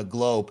around the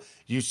globe.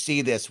 You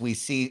see this. We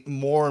see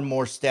more and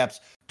more steps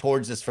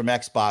towards this from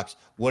Xbox.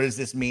 What does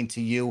this mean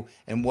to you,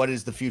 and what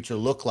does the future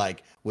look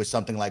like with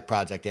something like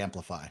Project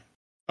Amplify?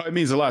 It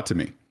means a lot to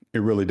me. It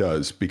really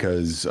does,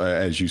 because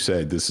as you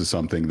said, this is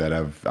something that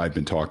I've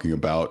been talking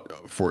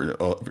about for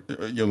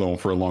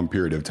a long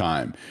period of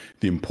time.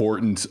 The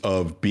importance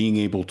of being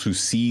able to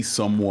see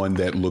someone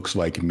that looks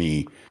like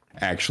me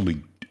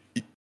actually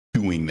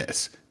doing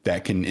this,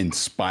 that can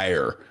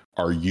inspire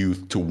our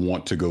youth to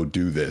want to go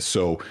do this.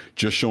 So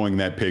just showing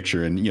that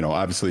picture, and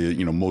obviously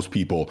most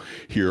people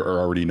here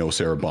already know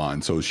Sarah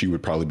Bond, so she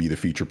would probably be the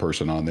feature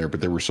person on there,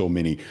 but there were so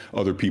many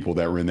other people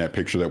that were in that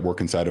picture that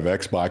work inside of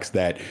Xbox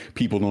that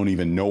people don't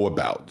even know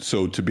about.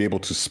 So to be able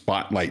to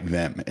spotlight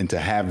them and to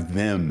have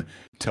them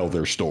tell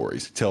their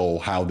stories, tell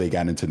how they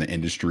got into the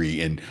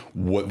industry and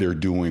what they're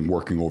doing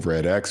working over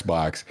at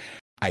Xbox,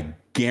 I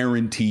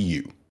guarantee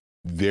you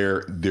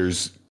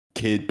there's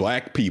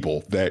Black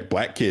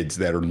kids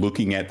that are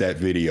looking at that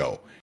video,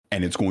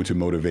 and it's going to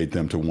motivate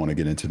them to want to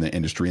get into the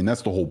industry. And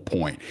that's the whole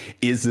point.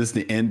 Is this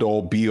the end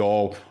all be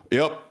all?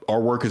 Yep, our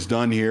work is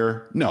done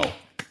here. No,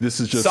 this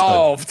is just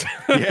solved.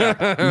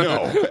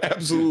 No,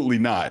 absolutely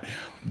not.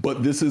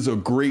 But this is a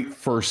great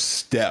first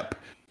step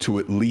to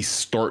at least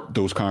start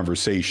those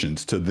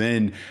conversations. To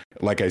then,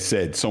 like I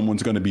said,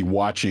 someone's going to be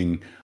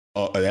watching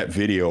that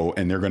video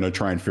and they're going to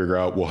try and figure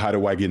out, well, how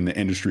do I get in the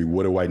industry?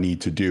 What do I need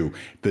to do?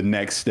 The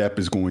next step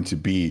is going to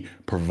be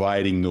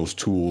providing those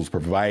tools,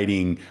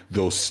 providing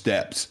those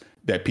steps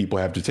that people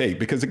have to take.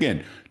 Because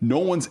again, no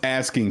one's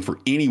asking for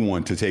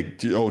anyone to take,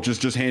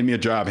 just hand me a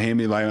job, hand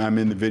me like I'm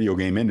in the video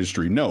game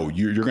industry. No,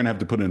 you're going to have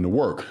to put in the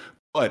work.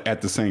 But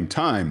at the same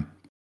time,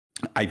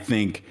 I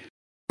think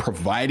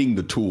providing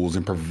the tools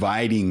and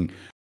providing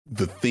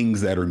the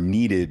things that are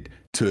needed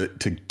to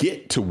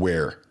get to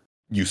where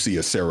you see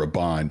a Sarah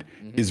Bond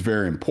is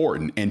very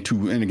important. And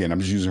again, I'm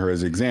just using her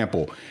as an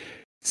example.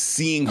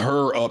 Seeing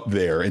her up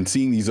there and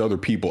seeing these other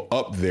people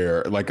up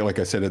there, like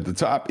I said at the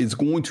top, is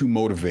going to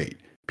motivate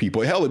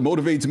people. Hell, it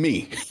motivates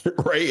me,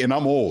 right? And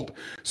I'm old.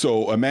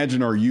 So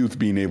imagine our youth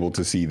being able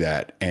to see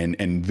that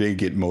and they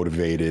get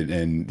motivated.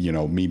 And,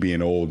 me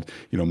being old,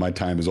 my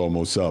time is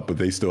almost up, but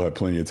they still have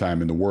plenty of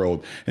time in the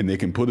world and they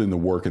can put in the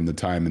work and the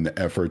time and the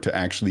effort to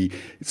actually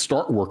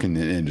start working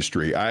in the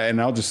industry.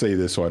 And I'll just say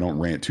this so I don't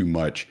rant too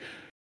much.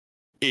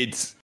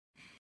 It's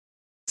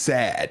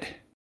sad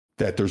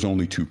that there's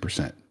only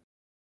 2%.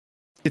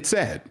 It's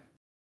sad.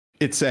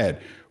 It's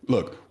sad.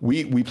 Look,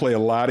 we play a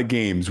lot of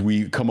games.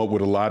 We come up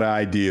with a lot of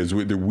ideas.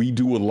 We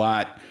do a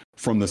lot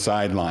from the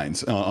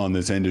sidelines on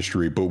this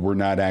industry, but we're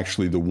not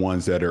actually the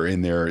ones that are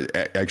in there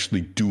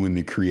actually doing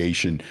the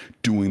creation,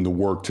 doing the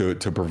work to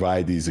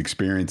provide these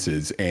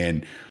experiences.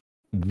 And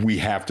we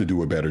have to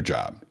do a better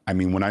job. I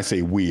mean, when I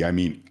say we, I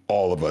mean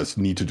all of us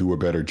need to do a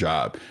better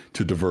job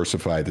to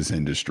diversify this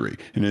industry.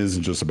 And it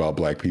isn't just about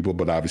Black people,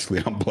 but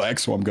obviously I'm Black,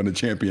 so I'm going to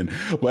champion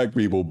Black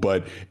people.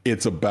 But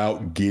it's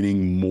about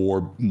getting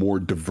more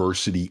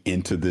diversity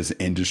into this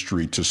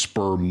industry to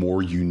spur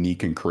more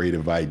unique and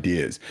creative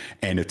ideas.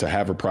 And to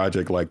have a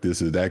project like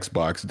this at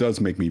Xbox does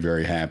make me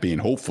very happy.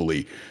 And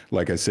hopefully,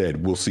 like I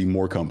said, we'll see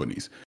more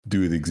companies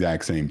do the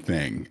exact same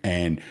thing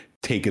and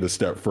take it a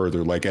step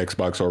further, like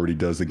Xbox already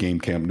does. The Game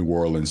Camp New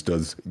Orleans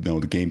does, the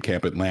Game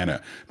Camp Atlanta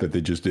that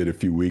they just did a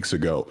few weeks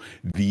ago.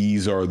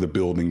 These are the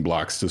building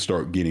blocks to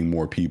start getting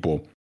more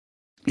people,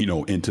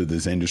 into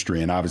this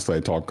industry. And obviously I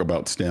talk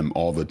about STEM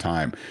all the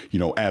time,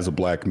 as a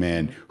Black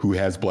man who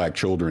has Black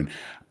children.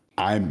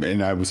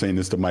 And I was saying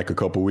this to Mike a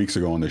couple of weeks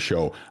ago on the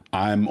show,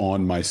 I'm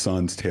on my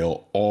son's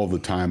tail all the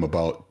time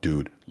about,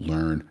 dude,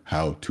 learn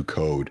how to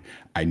code.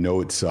 I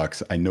know it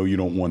sucks. I know you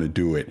don't want to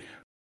do it,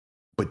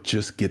 but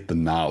just get the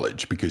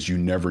knowledge, because you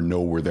never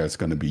know where that's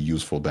going to be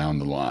useful down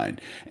the line.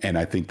 And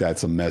I think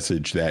that's a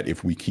message that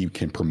if we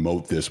can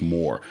promote this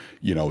more,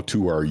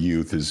 to our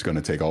youth, is going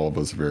to take all of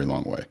us a very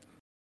long way.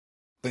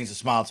 Brings a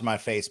smile to my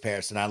face,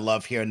 Paris, and I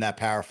love hearing that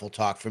powerful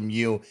talk from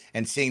you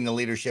and seeing the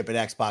leadership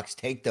at Xbox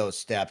take those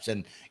steps.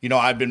 And,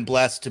 I've been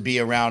blessed to be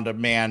around a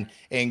man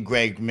in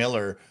Greg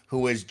Miller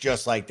who is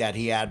just like that.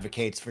 He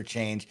advocates for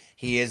change.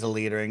 He is a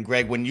leader. And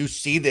Greg, when you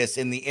see this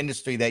in the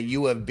industry that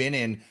you have been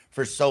in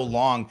for so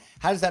long,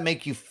 how does that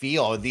make you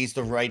feel? Are these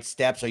the right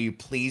steps? Are you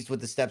pleased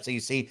with the steps that you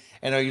see?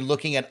 And are you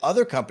looking at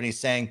other companies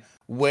saying,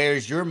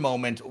 where's your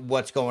moment?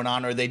 What's going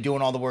on? Are they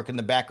doing all the work in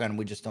the background?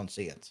 We just don't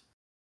see it.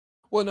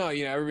 Well, no,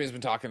 everybody's been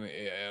talking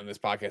on this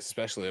podcast,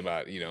 especially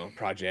about,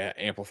 Project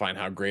Amplifying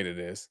how great it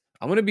is.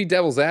 I'm going to be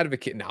devil's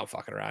advocate. No, I'm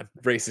fucking around.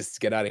 Racists,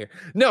 get out of here.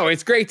 No,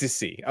 it's great to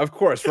see. Of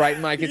course, right,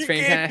 Mike? It's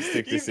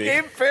fantastic to see. You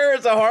gave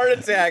Ferris a heart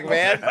attack,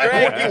 man.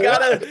 Greg, you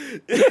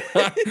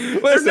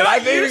gotta... Listen, I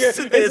used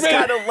to this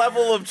kind of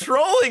level of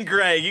trolling,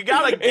 Greg. You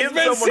gotta give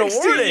someone a warning. It's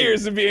been 16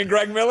 years of being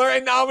Greg Miller,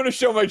 and now I'm going to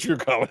show my true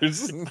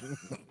colors.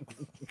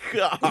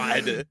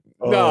 God.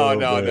 No.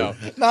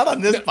 Not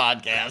on this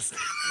podcast.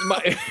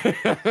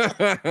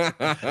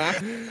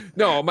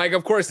 No, Mike,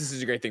 of course, this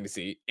is a great thing to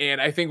see.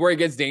 And I think where it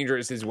gets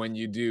dangerous is when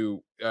you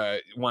do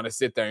want to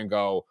sit there and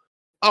go,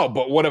 oh,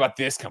 but what about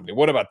this company?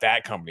 What about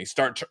that company?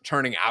 Start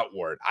turning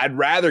outward. I'd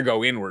rather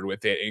go inward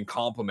with it and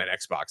compliment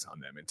Xbox on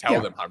them and tell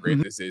them how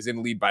great this is and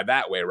lead by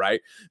that way, right?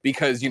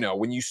 Because,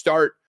 when you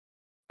start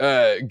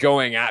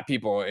going at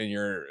people and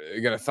you're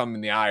gonna thumb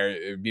in the eye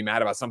or be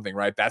mad about something,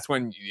 right? That's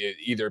when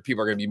either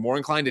people are gonna be more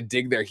inclined to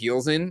dig their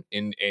heels in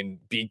and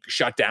be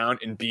shut down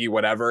and be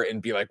whatever and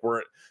be like,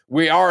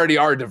 we already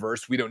are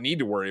diverse, we don't need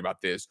to worry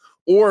about this,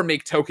 or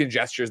make token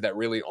gestures that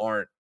really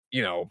aren't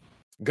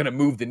gonna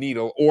move the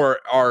needle or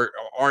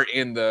aren't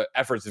in the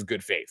efforts of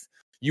good faith.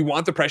 You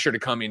want the pressure to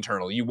come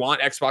internal. You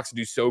want Xbox to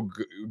do so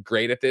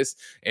great at this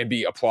and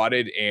be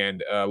applauded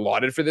and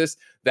lauded for this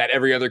that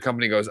every other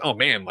company goes, oh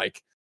man,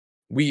 like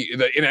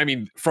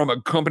from a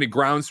company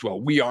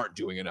groundswell, we aren't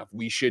doing enough.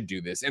 We should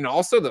do this. And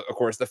also, of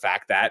course, the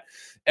fact that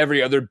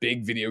every other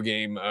big video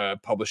game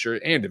publisher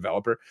and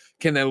developer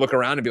can then look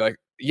around and be like,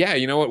 yeah,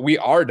 you know what? We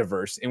are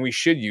diverse and we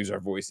should use our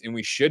voice and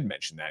we should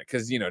mention that.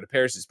 Because, to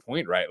Paris's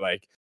point, right?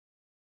 Like,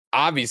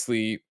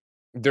 obviously,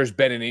 there's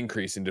been an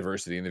increase in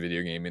diversity in the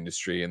video game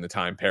industry in the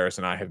time Paris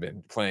and I have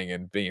been playing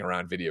and being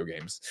around video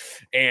games.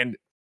 And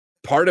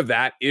part of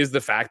that is the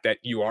fact that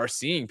you are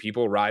seeing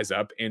people rise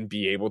up and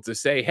be able to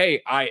say,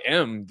 hey, I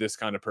am this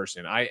kind of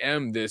person. I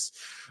am this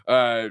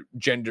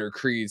gender,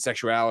 creed,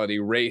 sexuality,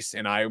 race,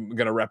 and I'm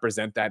going to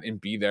represent that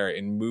and be there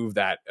and move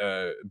that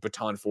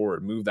baton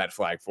forward, move that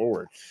flag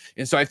forward.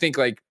 And so I think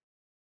like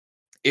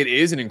it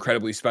is an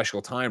incredibly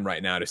special time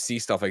right now to see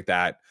stuff like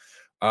that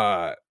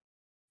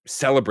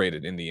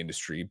celebrated in the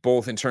industry,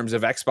 both in terms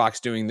of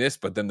Xbox doing this,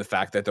 but then the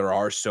fact that there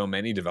are so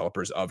many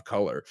developers of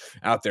color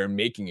out there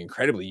making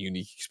incredibly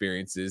unique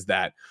experiences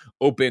that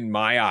open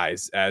my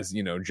eyes as,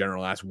 you know,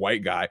 general ass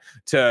white guy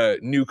to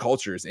new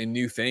cultures and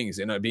new things,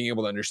 and being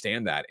able to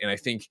understand that. And I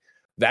think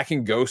that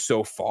can go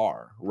so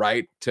far,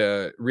 right?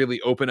 To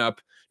really open up,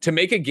 to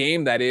make a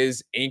game that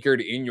is anchored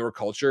in your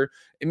culture,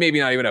 and maybe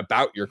not even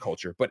about your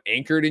culture, but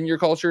anchored in your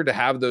culture, to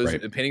have those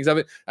paintings of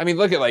it. I mean,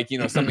 look at like, you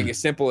know, something as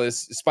simple as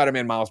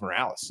Spider-Man Miles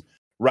Morales,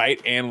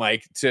 right? And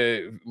like,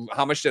 to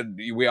how much did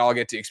we all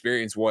get to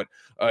experience what,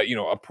 you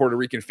know, a Puerto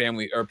Rican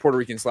family or Puerto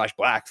Rican /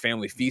 Black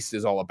family feast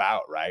is all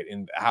about, right?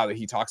 And how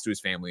he talks to his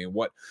family and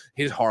what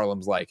his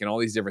Harlem's like and all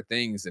these different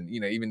things. And,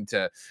 you know, even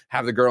to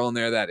have the girl in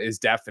there that is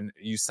deaf and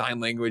use sign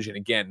language. And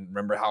again,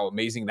 remember how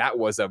amazing that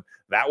was.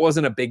 That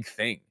wasn't a big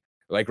thing.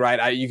 Like,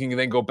 right, you can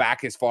then go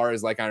back as far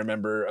as like, I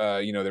remember,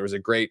 you know, there was a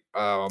great,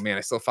 oh man,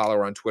 I still follow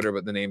her on Twitter,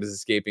 but the name is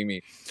escaping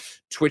me,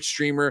 Twitch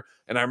streamer.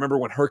 And I remember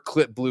when her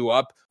clip blew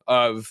up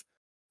of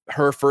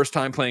her first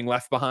time playing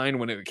Left Behind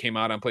when it came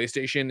out on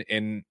PlayStation,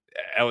 and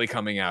Ellie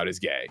coming out as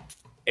gay,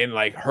 and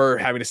like her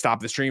having to stop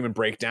the stream and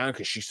break down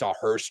because she saw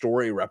her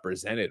story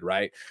represented,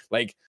 right?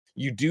 Like,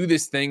 you do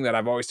this thing that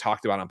I've always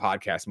talked about on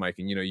podcasts, Mike,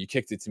 and, you know, you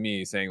kicked it to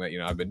me saying that, you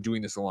know, I've been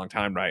doing this a long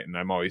time, right? And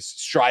I'm always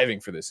striving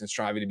for this and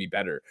striving to be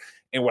better.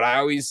 And what I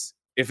always,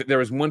 if there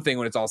was one thing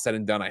when it's all said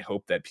and done, I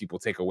hope that people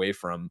take away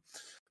from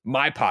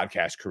my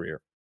podcast career,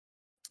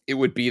 it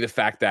would be the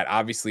fact that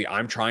obviously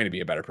I'm trying to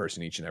be a better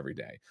person each and every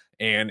day.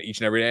 And each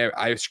and every day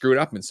I screw it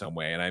up in some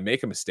way and I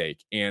make a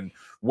mistake. And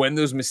when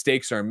those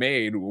mistakes are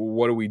made,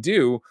 what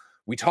do?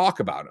 We talk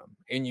about them.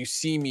 And you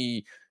see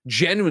me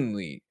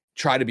genuinely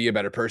try to be a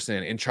better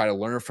person and try to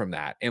learn from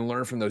that and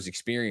learn from those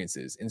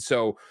experiences. And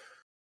so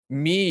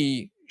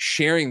me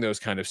sharing those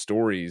kind of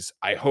stories,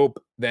 I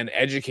hope then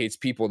educates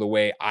people the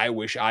way I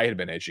wish I had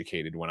been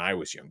educated when I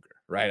was younger,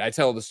 right? I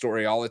tell the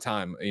story all the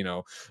time, you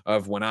know,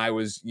 of when I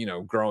was, you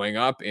know, growing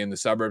up in the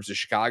suburbs of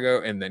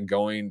Chicago and then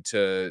going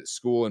to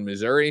school in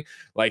Missouri.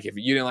 Like, if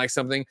you didn't like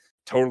something,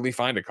 totally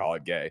fine to call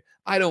it gay.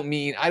 I don't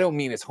mean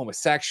it's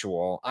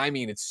homosexual. I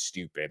mean, it's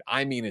stupid.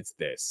 I mean, it's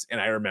this.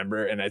 And I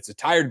remember, and it's a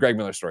tired Greg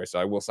Miller story, so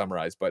I will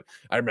summarize, but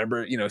I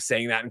remember, you know,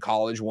 saying that in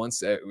college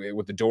once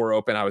with the door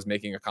open. I was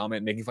making a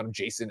comment, making fun of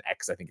Jason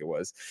X, I think it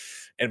was.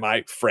 And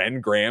my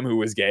friend Graham, who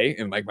was gay,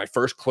 and like my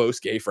first close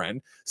gay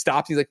friend,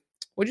 stopped. He's like,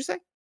 "What'd you say?"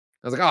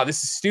 I was like, "Oh,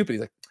 this is stupid."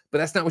 He's like, "But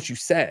that's not what you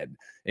said."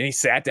 And he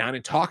sat down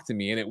and talked to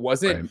me, and it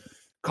wasn't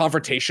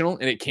confrontational,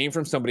 and it came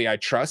from somebody I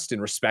trust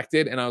and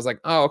respected. And I was like,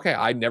 oh, okay,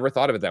 I never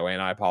thought of it that way,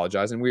 and I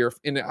apologize. And we were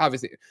in,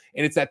 obviously,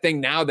 and it's that thing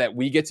now that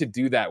we get to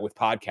do that with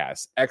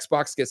podcasts.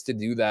 Xbox gets to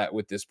do that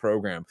with this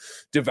program.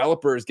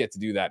 Developers get to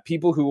do that.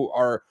 People who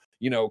are,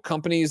 you know,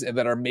 companies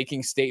that are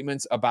making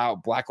statements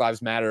about Black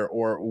Lives Matter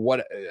or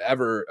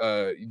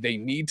whatever they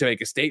need to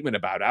make a statement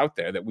about out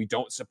there, that we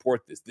don't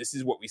support this. This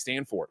is what we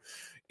stand for.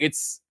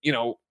 It's, you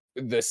know,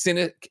 the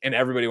cynic and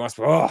everybody wants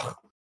to,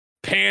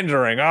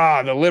 pandering,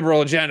 the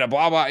liberal agenda,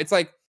 blah, blah. It's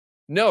like,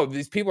 no,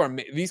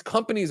 these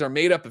companies are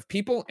made up of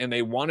people, and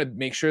they want to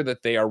make sure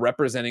that they are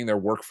representing their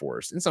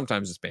workforce. And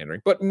sometimes it's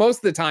pandering, but most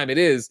of the time it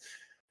is,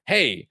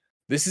 hey,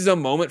 this is a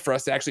moment for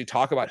us to actually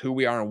talk about who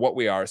we are and what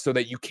we are, so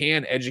that you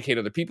can educate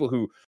other people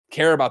who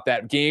care about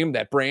that game,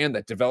 that brand,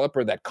 that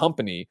developer, that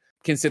company,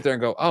 can sit there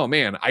and go, oh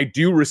man, I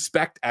do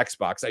respect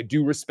Xbox. I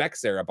do respect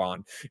Sarah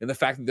Bond. And the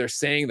fact that they're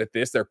saying that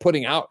they're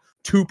putting out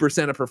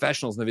 2% of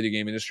professionals in the video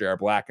game industry are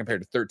Black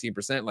compared to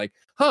 13%. Like,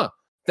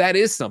 that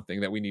is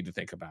something that we need to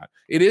think about.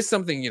 It is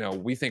something, you know,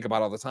 we think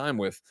about all the time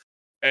with,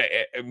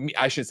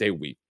 I should say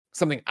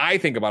something I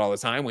think about all the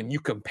time when you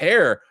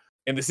compare,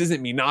 and this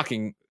isn't me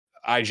knocking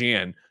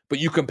IGN, but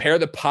you compare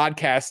the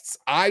podcasts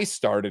I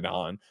started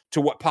on to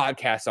what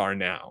podcasts are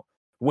now.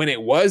 When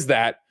it was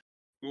that,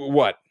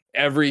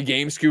 every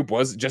Game Scoop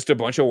was just a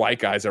bunch of white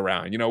guys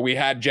around. You know, we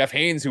had Jeff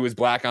Haynes, who was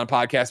Black on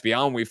Podcast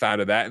Beyond. We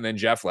founded that, and then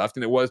Jeff left,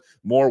 and it was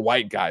more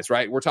white guys,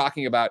 right? We're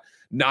talking about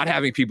not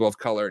having people of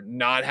color,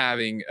 not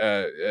having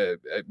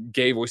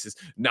gay voices,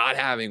 not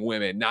having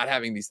women, not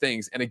having these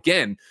things. And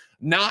again,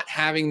 not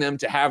having them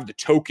to have the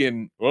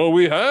token, well,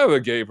 we have a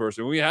gay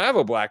person, we have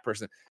a Black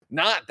person.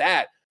 Not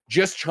that,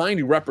 just trying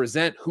to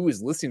represent who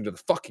is listening to the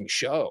fucking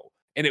show.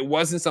 And it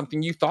wasn't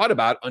something you thought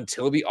about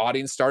until the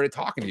audience started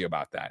talking to you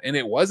about that. And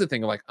it was a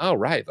thing of like, oh,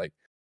 right, like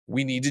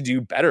we need to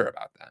do better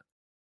about that.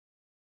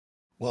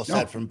 Well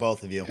said from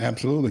both of you.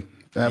 Absolutely.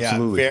 Yeah,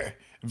 very,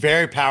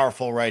 very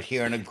powerful right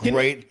here. And a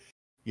great,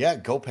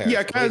 go Paris.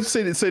 Yeah, can I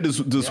say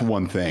this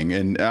one thing?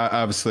 And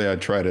obviously I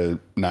try to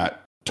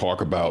not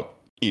talk about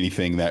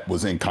anything that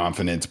was in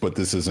confidence, but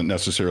this isn't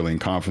necessarily in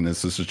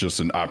confidence. This is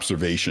just an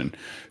observation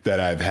that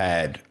I've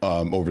had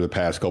over the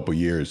past couple of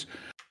years.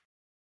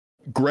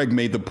 Greg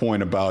made the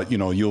point about,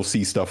 you'll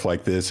see stuff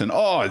like this and,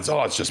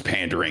 it's just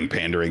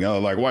pandering. Oh,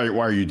 like, why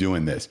are you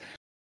doing this?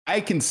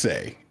 I can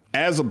say,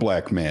 as a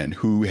black man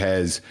who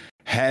has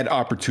had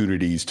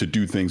opportunities to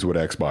do things with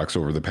Xbox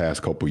over the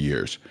past couple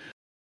years,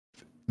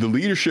 the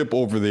leadership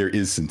over there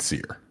is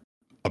sincere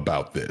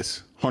about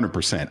this.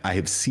 100%. I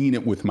have seen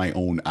it with my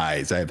own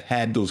eyes. I have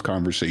had those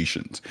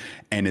conversations,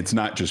 and it's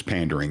not just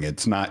pandering.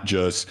 It's not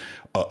just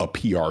a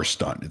PR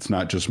stunt. It's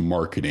not just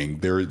marketing.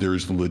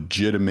 There's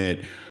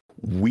legitimate,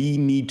 we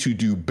need to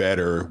do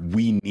better.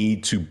 We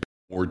need to be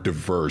more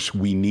diverse.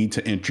 We need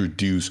to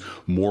introduce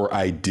more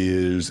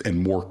ideas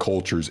and more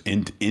cultures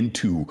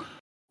into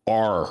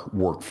our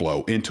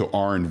workflow, into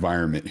our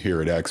environment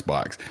here at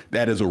Xbox.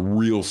 That is a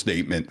real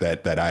statement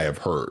that I have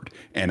heard,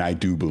 and I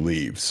do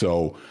believe.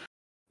 So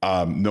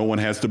no one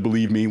has to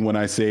believe me when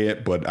I say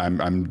it, but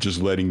I'm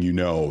just letting you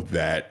know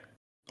that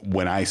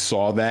when I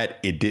saw that,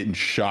 it didn't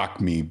shock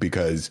me,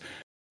 because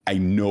I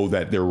know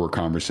that there were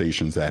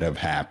conversations that have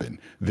happened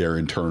there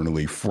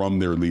internally from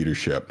their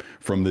leadership,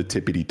 from the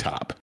tippity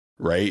top,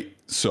 right?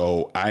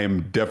 So I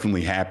am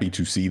definitely happy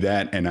to see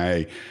that. And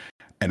I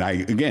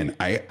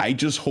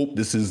just hope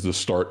this is the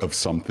start of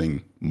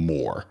something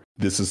more.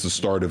 This is the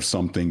start of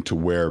something to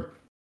where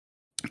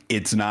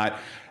it's not,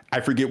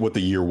 I forget what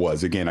the year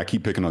was. Again, I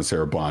keep picking on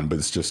Sarah Bond, but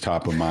it's just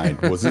top of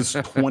mind. Was this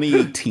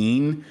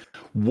 2018?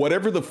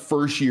 Whatever the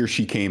first year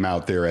she came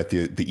out there at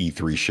the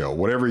E3 show,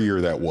 whatever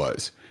year that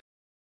was,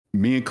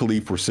 me and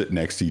Khalif were sitting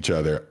next to each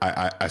other.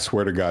 I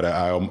swear to God,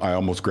 I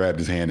almost grabbed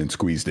his hand and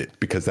squeezed it,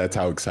 because that's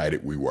how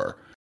excited we were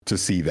to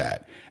see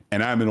that.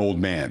 And I'm an old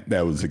man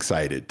that was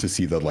excited to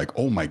see that, like,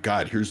 oh my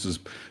God, here's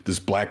this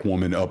black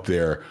woman up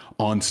there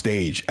on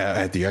stage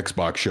at the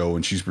Xbox show,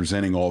 and she's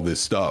presenting all this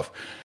stuff.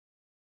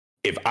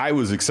 If I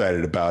was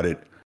excited about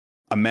it,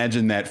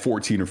 imagine that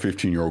 14 or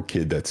 15-year-old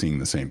kid that's seeing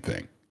the same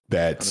thing,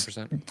 that's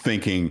 100%.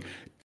 Thinking,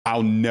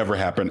 I'll never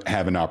have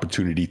an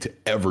opportunity to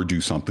ever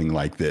do something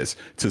like this.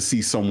 To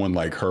see someone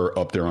like her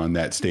up there on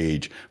that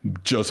stage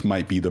just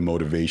might be the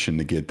motivation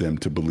to get them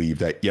to believe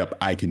that, yep,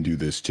 I can do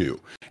this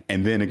too.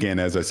 And then again,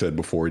 as I said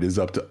before, it is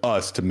up to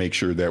us to make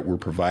sure that we're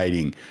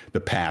providing the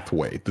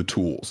pathway, the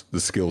tools,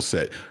 the skill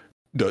set,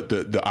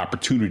 the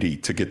opportunity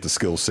to get the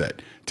skill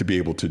set to be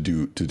able to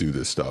do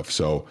this stuff.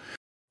 So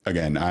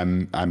again,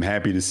 I'm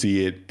happy to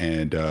see it,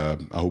 and I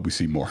hope we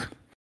see more.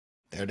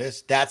 There it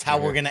is. That's how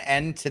we're going to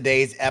end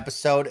today's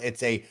episode.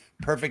 It's a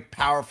perfect,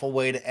 powerful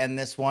way to end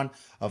this one.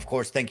 Of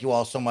course, thank you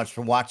all so much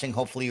for watching.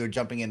 Hopefully you're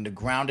jumping into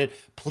Grounded.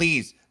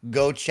 Please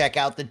go check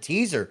out the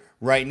teaser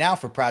right now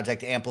for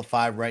Project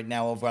Amplify right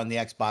now over on the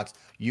Xbox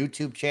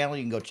YouTube channel.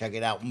 You can go check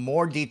it out.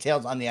 More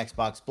details on the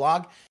Xbox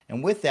blog.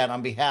 And with that,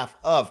 on behalf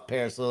of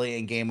Paris Lilly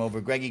and Game Over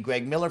Greggy,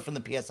 Greg Miller from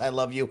the PS I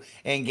Love You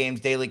and Games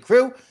Daily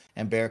crew,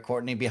 and Bear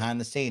Courtney behind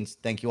the scenes,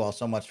 thank you all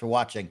so much for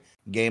watching.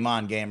 Game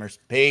on, gamers.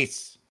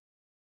 Peace.